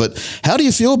cycle? But how do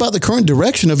you feel about the current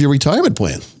direction of your retirement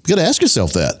plan? You got to ask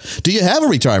yourself that. Do you have a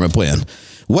retirement plan?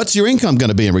 What's your income going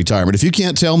to be in retirement? If you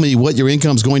can't tell me what your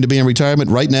income is going to be in retirement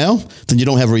right now, then you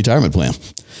don't have a retirement plan.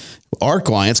 Our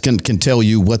clients can tell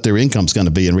you what their income is going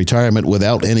to be in retirement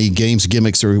without any games,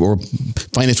 gimmicks, or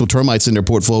financial termites in their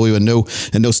portfolio, and no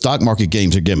stock market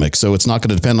games or gimmicks. So it's not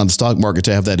going to depend on the stock market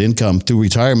to have that income through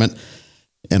retirement.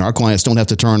 And our clients don't have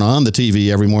to turn on the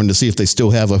TV every morning to see if they still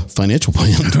have a financial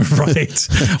plan. Right.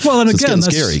 Well, and so again,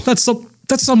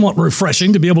 that's somewhat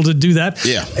refreshing to be able to do that.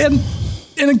 Yeah. And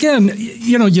again,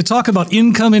 you talk about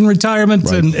income in retirement,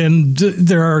 right. and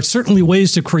there are certainly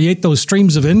ways to create those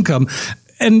streams of income.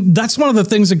 And that's one of the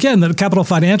things, again, that Capital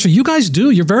Financial, you guys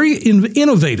do. You're very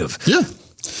innovative. Yeah.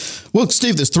 Well,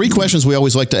 Steve, there's 3 questions we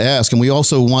always like to ask, and we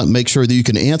also want to make sure that you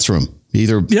can answer them.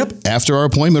 Either after our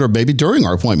appointment or maybe during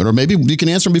our appointment, or maybe you can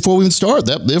answer them before we even start.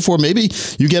 Therefore, maybe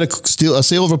you get a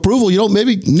seal of approval. You don't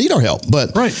maybe need our help.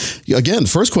 But again,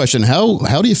 first question,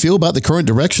 how do you feel about the current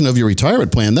direction of your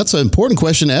retirement plan? That's an important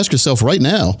question to ask yourself right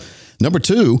now. Number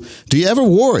 2, do you ever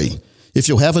worry if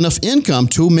you'll have enough income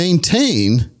to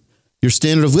maintain your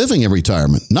standard of living in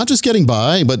retirement. Not just getting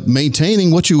by, but maintaining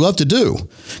what you love to do.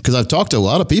 Because I've talked to a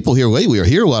lot of people here lately, or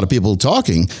hear a lot of people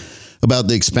talking about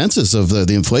the expenses of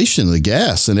the inflation, the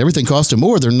gas, and everything costing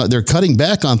more. They're cutting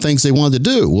back on things they wanted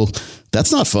to do. Well,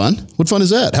 that's not fun. What fun is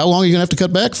that? How long are you going to have to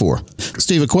cut back for?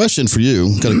 Steve, a question for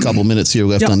you. Got a couple minutes here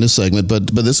left on this segment,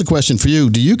 but this is a question for you.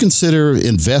 Do you consider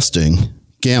investing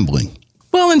gambling?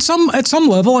 Well, at some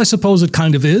level, I suppose it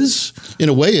kind of is. In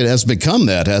a way, it has become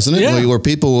that, hasn't it? Yeah. Where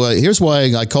people, here's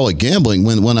why I call it gambling.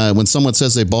 When someone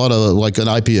says they bought an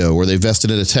IPO or they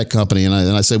invested in a tech company, and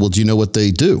I say, well, do you know what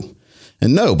they do?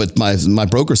 And no, but my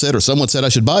broker said, or someone said I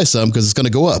should buy some because it's going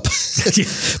to go up.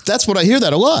 That's what I hear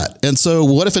that a lot. And so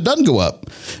what if it doesn't go up?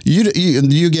 You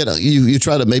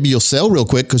try to, maybe you'll sell real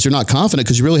quick because you're not confident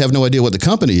because you really have no idea what the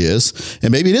company is.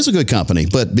 And maybe it is a good company,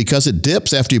 but because it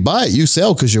dips after you buy it, you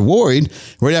sell because you're worried.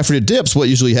 Right after it dips, what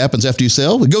usually happens after you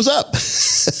sell? It goes up.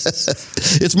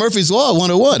 It's Murphy's Law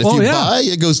 101. If you buy,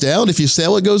 it goes down. If you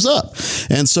sell, it goes up.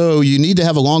 And so you need to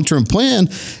have a long-term plan.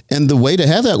 And the way to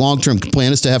have that long-term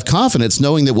plan is to have confidence,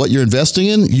 knowing that what you're investing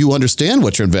in, you understand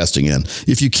what you're investing in.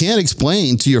 If you can't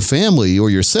explain to your family or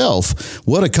yourself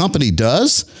what a company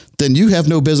does, then you have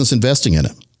no business investing in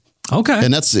it. Okay.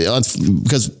 And that's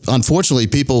because unfortunately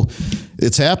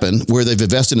it's happened where they've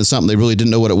invested in something they really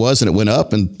didn't know what it was and it went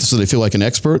up, and so they feel like an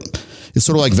expert. It's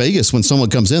sort of like Vegas when someone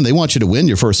comes in, they want you to win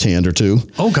your first hand or two.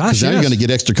 Oh, gosh, because now you're going to get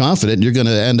extra confident and you're going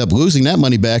to end up losing that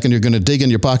money back and you're going to dig in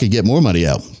your pocket and get more money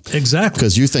out. Exactly.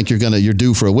 Because you think you're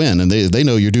due for a win and they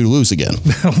know you're due to lose again.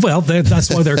 Well,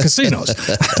 that's why they're casinos.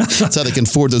 That's how they can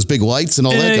afford those big lights and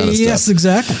all that kind of stuff. Yes,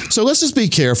 exactly. So let's just be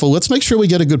careful. Let's make sure we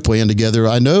get a good plan together.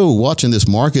 I know watching this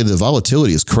market, the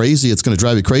volatility is crazy. It's going to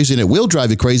drive you crazy, and it will drive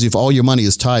you crazy if all your money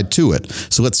is tied to it.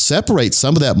 So let's separate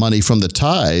some of that money from the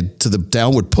tide to the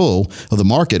downward pull of the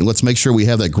market, and let's make sure we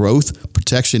have that growth,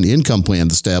 protection, income plan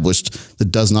established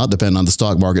that does not depend on the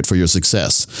stock market for your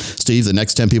success. Steve, the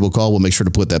next 10 people call, we'll make sure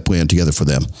to put that plan together for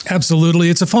them. Absolutely.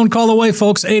 It's a phone call away,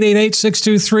 folks.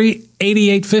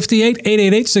 888-623-8858,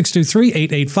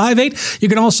 888-623-8858. You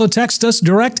can also text us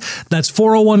direct. That's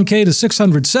 401k to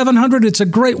 600-700. It's a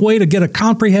great way to get a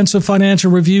comprehensive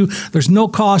financial review. There's no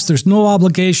cost. There's no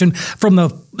obligation. From the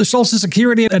Social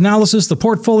Security analysis, the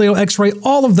portfolio x-ray,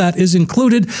 all of that is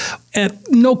included at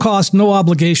no cost, no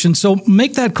obligation. So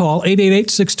make that call,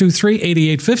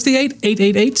 888-623-8858,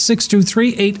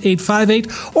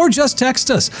 888-623-8858, or just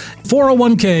text us,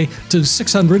 401k to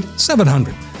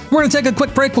 600-700. We're going to take a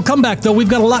quick break. We'll come back, though. We've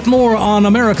got a lot more on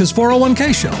America's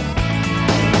 401k show.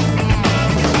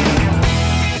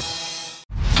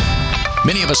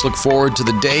 Many of us look forward to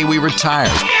the day we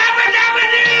retire.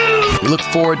 We look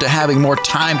forward to having more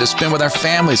time to spend with our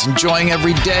families, enjoying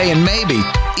every day, and maybe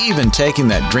even taking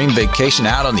that dream vacation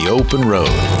out on the open road.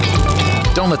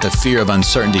 Don't let the fear of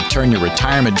uncertainty turn your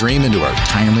retirement dream into a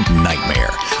retirement nightmare.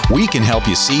 We can help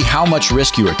you see how much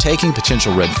risk you are taking,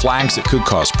 potential red flags that could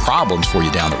cause problems for you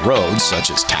down the road,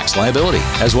 such as tax liability,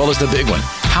 as well as the big one.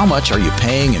 How much are you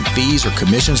paying in fees or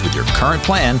commissions with your current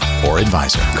plan or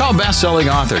advisor? Call best-selling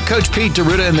author Coach Pete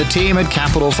D'Arruda and the team at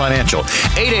Capital Financial.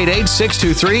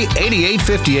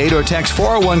 888-623-8858 or text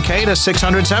 401k to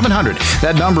 600-700.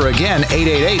 That number again,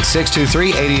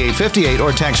 888-623-8858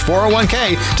 or text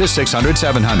 401k to 600-700.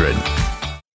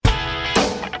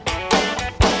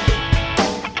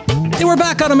 Hey, we're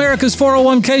back on America's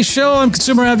 401k show. I'm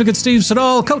consumer advocate Steve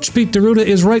Siddall. Coach Pete D'Arruda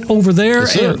is right over there.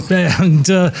 Yes, and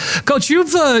Coach,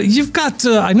 you've got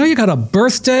I know you got a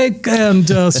birthday, and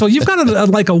so you've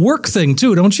got a work thing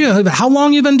too, don't you? How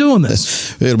long you been doing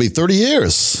this? It'll be 30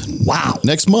 years. Wow.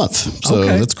 Next month. So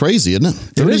that's crazy, isn't it?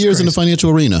 30 years in the financial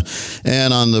arena.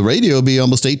 And on the radio, it'll be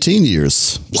almost 18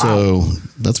 years. Wow. So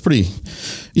that's pretty...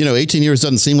 18 years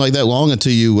doesn't seem like that long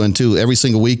until every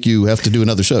single week you have to do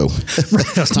another show.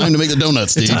 It's time to make the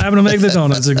donuts, Steve. Time to make the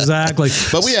donuts, exactly.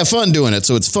 But we have fun doing it,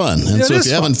 so it's fun. And so if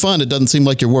you're having fun, it doesn't seem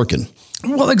like you're working.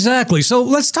 Well, exactly. So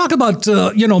let's talk about,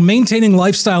 maintaining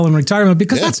lifestyle in retirement,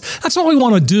 because that's what we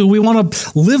want to do. We want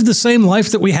to live the same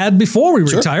life that we had before we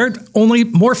retired, only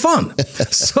more fun.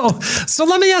 So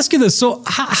let me ask you this. So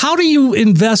how do you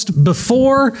invest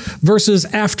before versus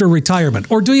after retirement,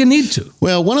 or do you need to?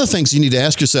 Well, one of the things you need to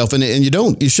ask yourself, and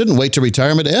you shouldn't wait to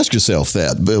retirement to ask yourself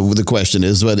that. But the question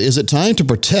is it time to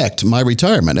protect my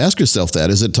retirement? Ask yourself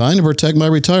that. Is it time to protect my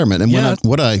retirement? And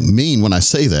what I mean when I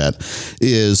say that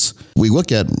is we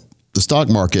look at the stock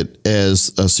market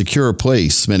as a secure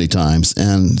place many times,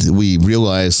 and we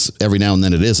realize every now and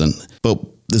then it isn't. But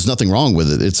there's nothing wrong with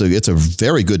it. It's a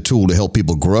very good tool to help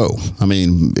people grow. I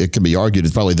mean, it can be argued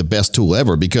it's probably the best tool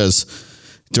ever, because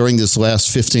during this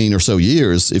last 15 or so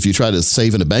years, if you try to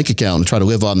save in a bank account and try to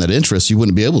live on that interest, you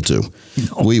wouldn't be able to.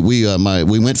 No.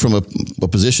 We went from a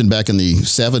position back in the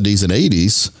 70s and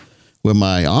 80s where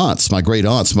my great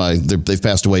aunts, they've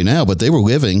passed away now, but they were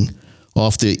living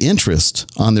off the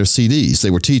interest on their CDs.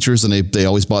 They were teachers and they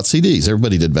always bought CDs.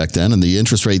 Everybody did back then. And the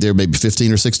interest rate there may be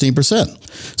 15 or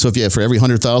 16%. So if you had, for every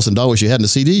 $100,000 you had in a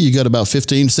CD, you got about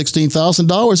 $15,000,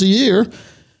 $16,000 a year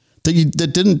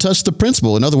that didn't touch the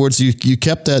principal. In other words, you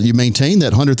kept that, you maintained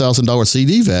that $100,000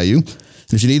 CD value.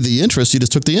 And if you needed the interest, you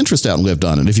just took the interest out and lived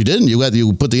on it. If you didn't,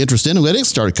 you put the interest in and let it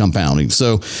start compounding.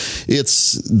 So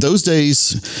it's those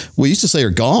days we used to say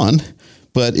are gone.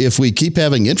 But if we keep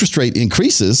having interest rate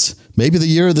increases, maybe the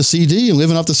year of the CD and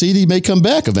living off the CD may come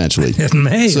back eventually. It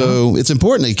may. So it's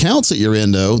important, the accounts that you're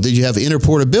in, though, that you have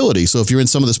interportability. So if you're in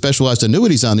some of the specialized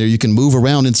annuities on there, you can move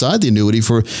around inside the annuity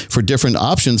for different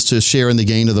options to share in the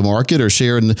gain of the market or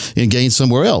share in gain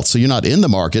somewhere else. So you're not in the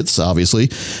markets, obviously,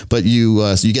 but you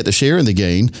get to share in the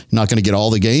gain. You're not going to get all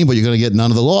the gain, but you're going to get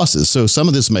none of the losses. So some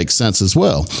of this makes sense as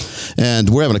well. And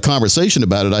we're having a conversation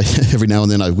about it. Every now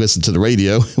and then I listen to the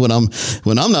radio when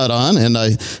I'm not on, and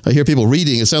I hear people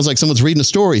reading. It sounds like someone's reading a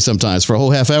story sometimes for a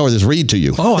whole half hour. Just read to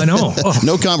you. Oh, I know. Oh.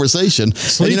 No conversation.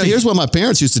 And, here's what my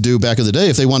parents used to do back in the day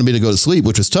if they wanted me to go to sleep,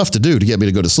 which was tough to do to get me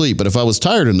to go to sleep. But if I was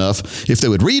tired enough, if they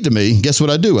would read to me, guess what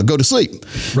I'd do? I'd go to sleep.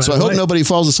 Right, so I hope nobody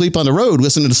falls asleep on the road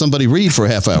listening to somebody read for a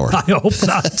half hour. I hope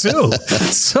not, too.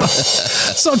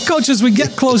 So, Coach, as we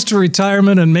get close to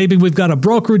retirement and maybe we've got a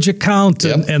brokerage account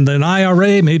and an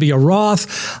IRA, maybe a Roth,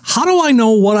 how do I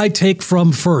know what I take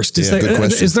from first?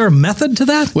 Is there a method to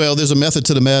that? Well, there's a method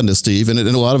to the madness, Steve, and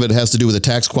a lot of it has to do with the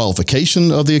tax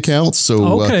qualification of the accounts.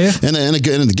 So, and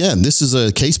again, this is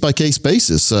a case-by-case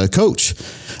basis. Coach,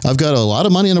 I've got a lot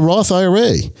of money in a Roth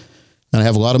IRA, and I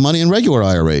have a lot of money in regular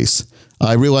IRAs.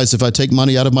 I realize if I take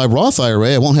money out of my Roth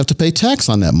IRA, I won't have to pay tax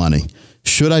on that money.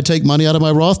 Should I take money out of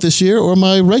my Roth this year or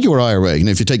my regular IRA? And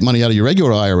if you take money out of your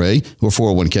regular IRA or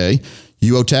 401k,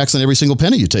 you owe tax on every single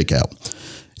penny you take out.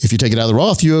 If you take it out of the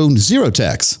Roth, you owe zero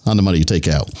tax on the money you take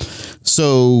out.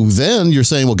 So then you're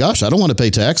saying, well, gosh, I don't want to pay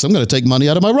tax. I'm going to take money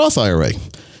out of my Roth IRA.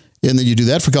 And then you do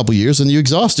that for a couple of years and you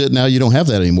exhaust it. Now you don't have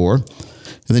that anymore.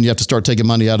 And then you have to start taking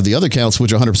money out of the other accounts,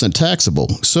 which are 100% taxable.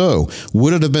 So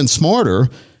would it have been smarter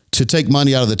to take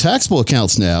money out of the taxable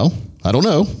accounts now? I don't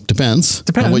know. Depends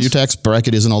on what your tax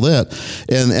bracket is and all that.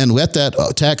 And let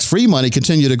that tax-free money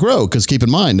continue to grow. Because keep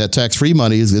in mind, that tax-free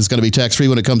money is going to be tax-free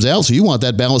when it comes out. So you want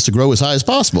that balance to grow as high as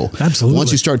possible. Absolutely.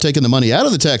 Once you start taking the money out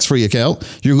of the tax-free account,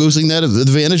 you're losing that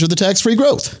advantage of the tax-free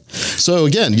growth. So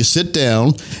again, you sit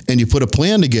down and you put a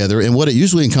plan together. And what it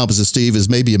usually encompasses, Steve, is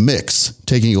maybe a mix.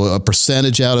 Taking a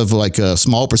percentage out of, like a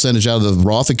small percentage out of the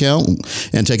Roth account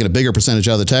and taking a bigger percentage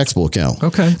out of the taxable account.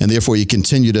 Okay. And therefore you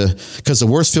continue to, because the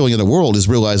worst feeling in the world is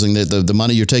realizing that the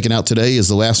money you're taking out today is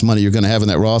the last money you're going to have in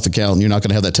that Roth account, and you're not going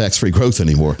to have that tax-free growth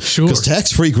anymore. Sure. Because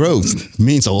tax-free growth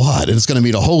means a lot, and it's going to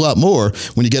mean a whole lot more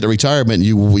when you get to retirement and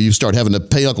you start having to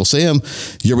pay Uncle Sam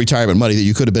your retirement money that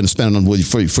you could have been spending on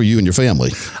for you and your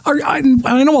family. I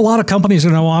know a lot of companies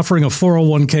are now offering a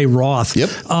 401k Roth.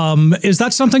 Yep. Is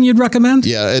that something you'd recommend?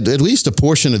 Yeah, at least a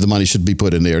portion of the money should be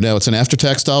put in there. Now, it's an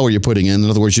after-tax dollar you're putting in. In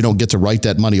other words, you don't get to write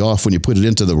that money off when you put it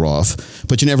into the Roth,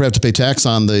 but you never have to pay tax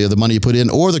on the money you put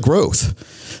in or the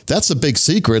growth. That's the big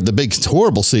secret, the big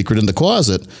horrible secret in the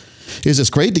closet, is it's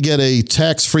great to get a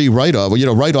tax-free write-off,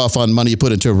 write-off on money you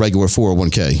put into a regular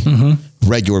 401k. Mm-hmm.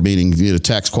 Regular meaning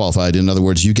tax qualified. In other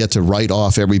words, you get to write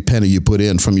off every penny you put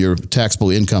in from your taxable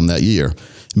income that year.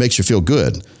 It makes you feel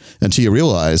good until you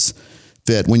realize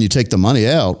that when you take the money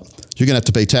out, you're going to have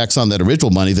to pay tax on that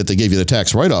original money that they gave you the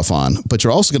tax write-off on, but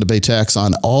you're also going to pay tax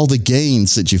on all the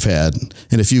gains that you've had.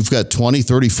 And if you've got 20,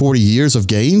 30, 40 years of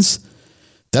gains,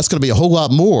 that's going to be a whole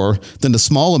lot more than the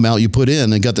small amount you put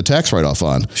in and got the tax write-off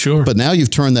on. Sure. But now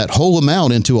you've turned that whole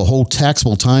amount into a whole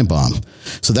taxable time bomb.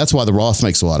 So that's why the Roth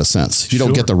makes a lot of sense. You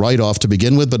don't get the write-off to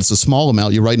begin with, but it's a small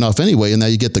amount you're writing off anyway, and now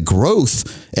you get the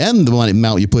growth and the money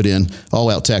amount you put in all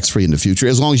out tax-free in the future,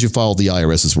 as long as you follow the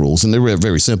IRS's rules. And they're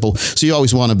very simple. So you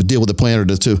always want to deal with the planner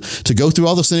to go through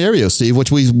all the scenarios, Steve.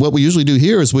 What we usually do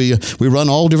here is we run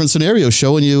all different scenarios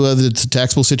showing you the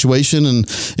taxable situation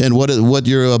and what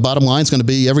your bottom line is going to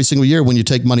be every single year when you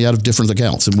take money out of different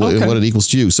accounts and what it equals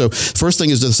to you. So first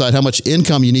thing is to decide how much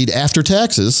income you need after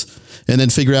taxes, and then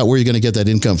figure out where you're going to get that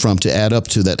income from to add up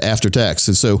to that after tax.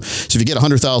 And so if you get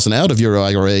 $100,000 out of your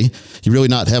IRA, you're really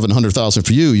not having $100,000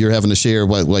 for you. You're having to share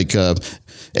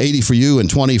 80 for you and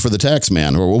 20 for the tax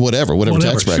man, or whatever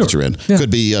tax bracket you're in. Yeah.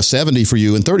 Could be 70 for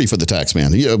you and 30 for the tax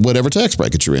man, whatever tax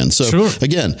bracket you're in. So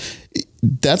again,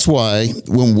 that's why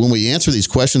when we answer these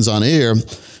questions on air,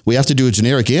 we have to do a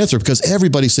generic answer because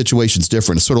everybody's situation is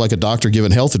different. It's sort of like a doctor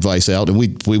giving health advice out, and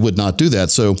we would not do that.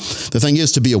 So the thing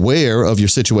is to be aware of your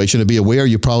situation, to be aware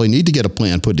you probably need to get a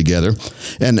plan put together,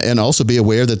 and also be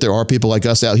aware that there are people like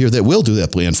us out here that will do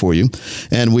that plan for you.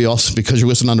 And we also, because you're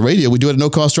listening on the radio, we do it at no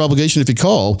cost or obligation if you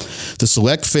call. The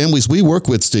select families we work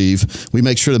with, Steve, we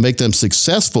make sure to make them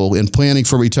successful in planning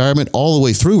for retirement all the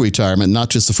way through retirement, not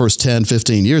just the first 10,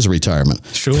 15 years of retirement.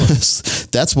 Sure.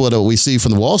 That's what we see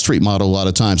from the Wall Street model a lot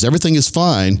of times. Everything is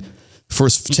fine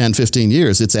first 10, 15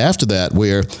 years. It's after that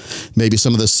where maybe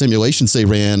some of the simulations they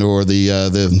ran or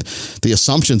the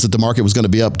assumptions that the market was going to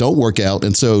be up don't work out.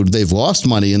 And so they've lost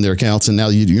money in their accounts, and now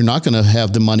you're not going to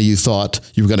have the money you thought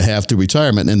you were going to have through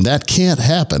retirement. And that can't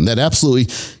happen. That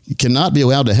absolutely cannot be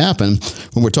allowed to happen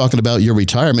when we're talking about your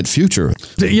retirement future.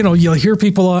 You'll hear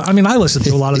people, I listen to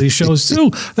a lot of these shows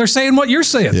too. They're saying what you're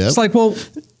saying. Yep. It's like, well,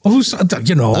 who's, I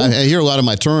hear a lot of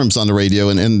my terms on the radio,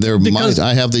 and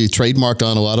I have the trademarked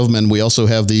on a lot of them, and we also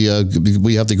have the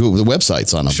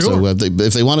websites on them. Sure. So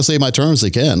if they want to say my terms, they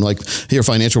can. Like here,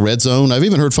 Financial Red Zone. I've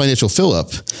even heard Financial Fill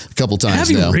Up a couple times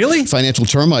now. Have you really? Financial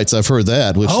Termites, I've heard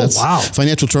that. Wow.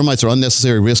 Financial termites are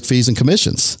unnecessary risk, fees, and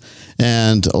commissions.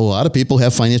 And a lot of people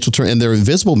have financial and they're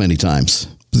invisible many times.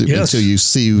 Yes. Until you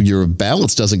see your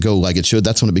balance doesn't go like it should,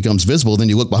 that's when it becomes visible. Then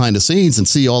you look behind the scenes and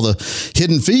see all the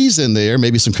hidden fees in there,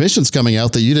 maybe some commissions coming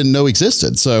out that you didn't know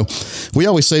existed. So we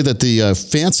always say that the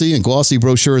fancy and glossy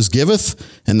brochures giveth,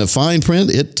 and the fine print,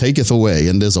 it taketh away.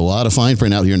 And there's a lot of fine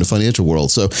print out here in the financial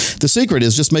world. So the secret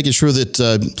is just making sure that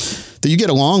that you get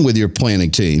along with your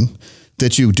planning team,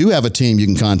 that you do have a team you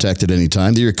can contact at any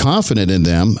time, that you're confident in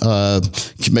them.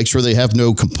 Make sure they have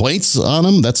no complaints on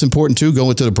them. That's important too.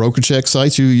 Go into the broker check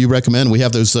sites you recommend. We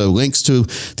have those links to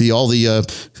all the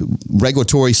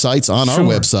regulatory sites on our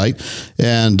website.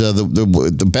 And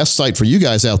the best site for you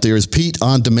guys out there is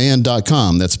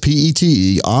PeteOnDemand.com. That's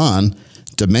PETE on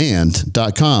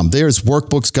demand.com. There's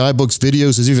workbooks, guidebooks,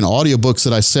 videos. There's even audiobooks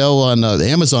that I sell on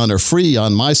Amazon. They're free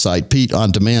on my site,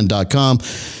 PeteOnDemand.com.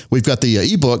 We've got the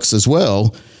ebooks as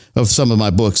well of some of my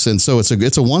books. And so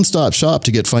it's a one-stop shop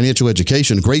to get financial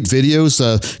education. Great videos,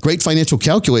 great financial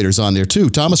calculators on there too.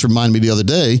 Thomas reminded me the other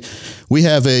day, we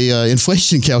have a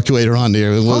inflation calculator on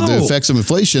there. The effects of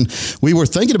inflation. We were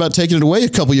thinking about taking it away a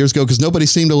couple years ago because nobody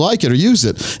seemed to like it or use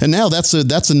it. And now that's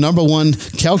the number one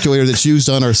calculator that's used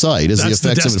on our site is the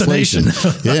effects of inflation.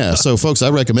 Yeah. So folks, I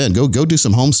recommend go do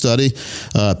some home study,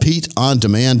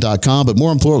 PeteOnDemand.com. But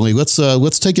more importantly,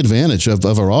 let's take advantage of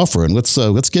our offer, and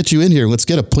let's get you in here. Let's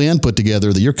get a plan put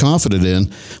together that you're confident in.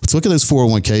 Let's look at those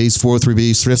 401ks,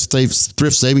 403bs,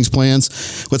 thrift savings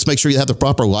plans. Let's make sure you have the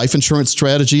proper life insurance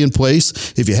strategy in place.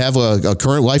 If you have a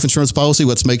current life insurance policy,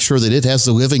 let's make sure that it has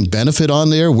the living benefit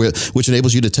on there, which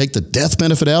enables you to take the death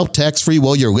benefit out tax-free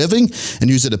while you're living and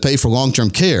use it to pay for long-term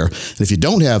care. And if you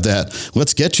don't have that,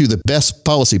 let's get you the best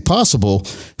policy possible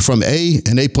from A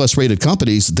and A+ rated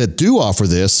companies that do offer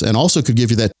this and also could give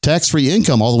you that tax-free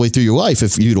income all the way through your life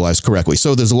if utilized correctly.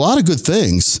 So there's a lot of good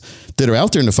things that are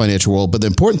out there in the financial world, but the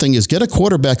important thing is get a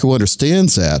quarterback who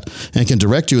understands that and can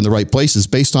direct you in the right places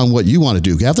based on what you want to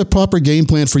do. Have the proper game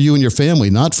plan for you and your family,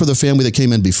 not for the family that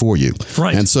came in before you.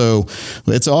 Right. And so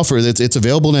it's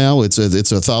available now. It's a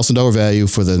 $1,000 value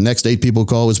for the next 8 people who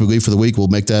call as we leave for the week. We'll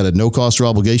make that at no cost or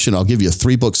obligation. I'll give you a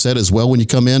 3-book set as well when you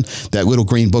come in. That little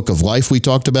green book of life we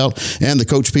talked about and the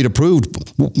Coach Pete approved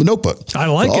notebook. I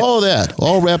like it. All that,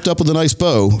 all wrapped up with a nice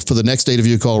bow for the next 8 of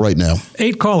you call right now.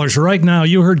 8 callers right now.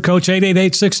 You heard Coach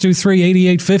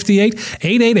 888-623-8858,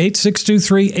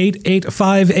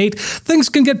 888-623-8858. Things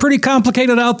can get pretty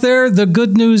complicated out there. The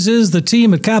good news is the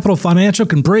team at Capital Financial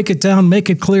can break it down, make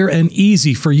it clear and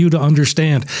easy for you to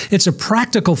understand. It's a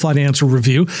practical financial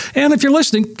review. And if you're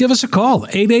listening, give us a call,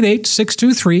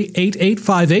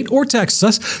 888-623-8858, or text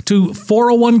us to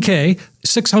 401k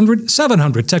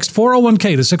 600-700. Text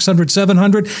 401k to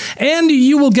 600-700, and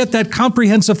you will get that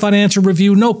comprehensive financial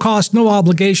review, no cost, no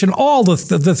obligation, all the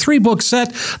 3-book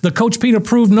set, the Coach Pete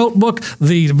approved notebook,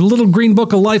 the little green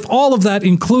book of life, all of that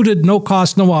included, no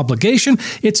cost, no obligation.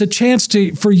 It's a chance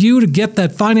for you to get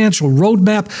that financial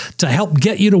roadmap to help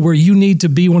get you to where you need to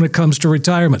be when it comes to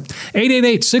retirement.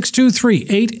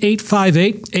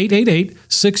 888-623-8858,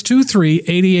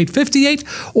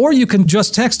 888-623-8858, or you can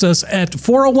just text us at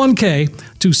 401k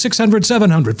to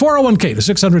 600-700. 401k to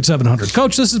 600-700.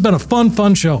 Coach, this has been a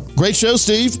fun show. Great show,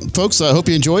 Steve. Folks, I hope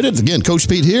you enjoyed it. Again, Coach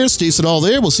Pete here, Steve Siddall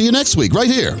there. We'll see you next week right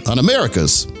here on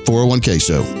America's 401k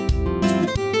Show.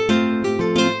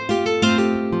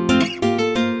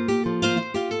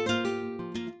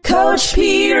 Coach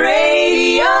Pete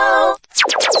Radio.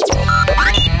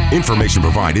 Information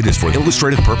provided is for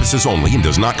illustrative purposes only and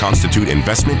does not constitute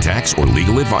investment, tax, or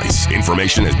legal advice.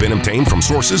 Information has been obtained from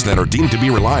sources that are deemed to be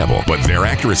reliable, but their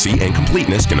accuracy and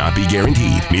completeness cannot be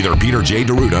guaranteed. Neither Peter J.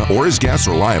 D'Arruda or his guests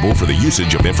are liable for the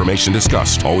usage of information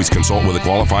discussed. Always consult with a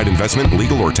qualified investment,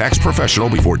 legal, or tax professional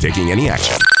before taking any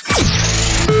action.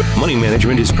 Money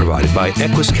management is provided by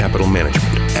Equus Capital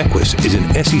Management. Equus is an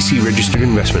SEC-registered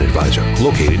investment advisor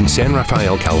located in San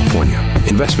Rafael, California.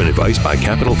 Investment advice by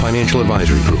Capital Financial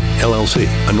Advisory Group, LLC,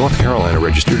 a North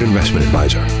Carolina-registered investment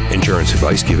advisor. Insurance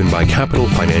advice given by Capital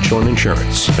Financial and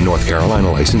Insurance, a North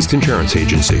Carolina-licensed insurance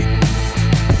agency.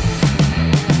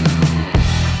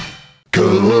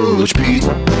 Coach Pete.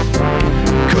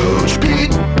 Coach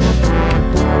Pete.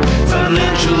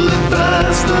 Financial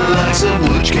advice, the likes of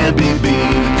which can't be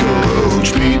beat.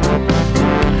 Coach Pete.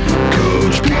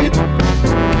 Coach Pete.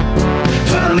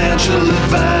 Financial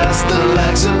advice, the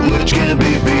likes of which can't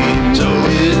be beat.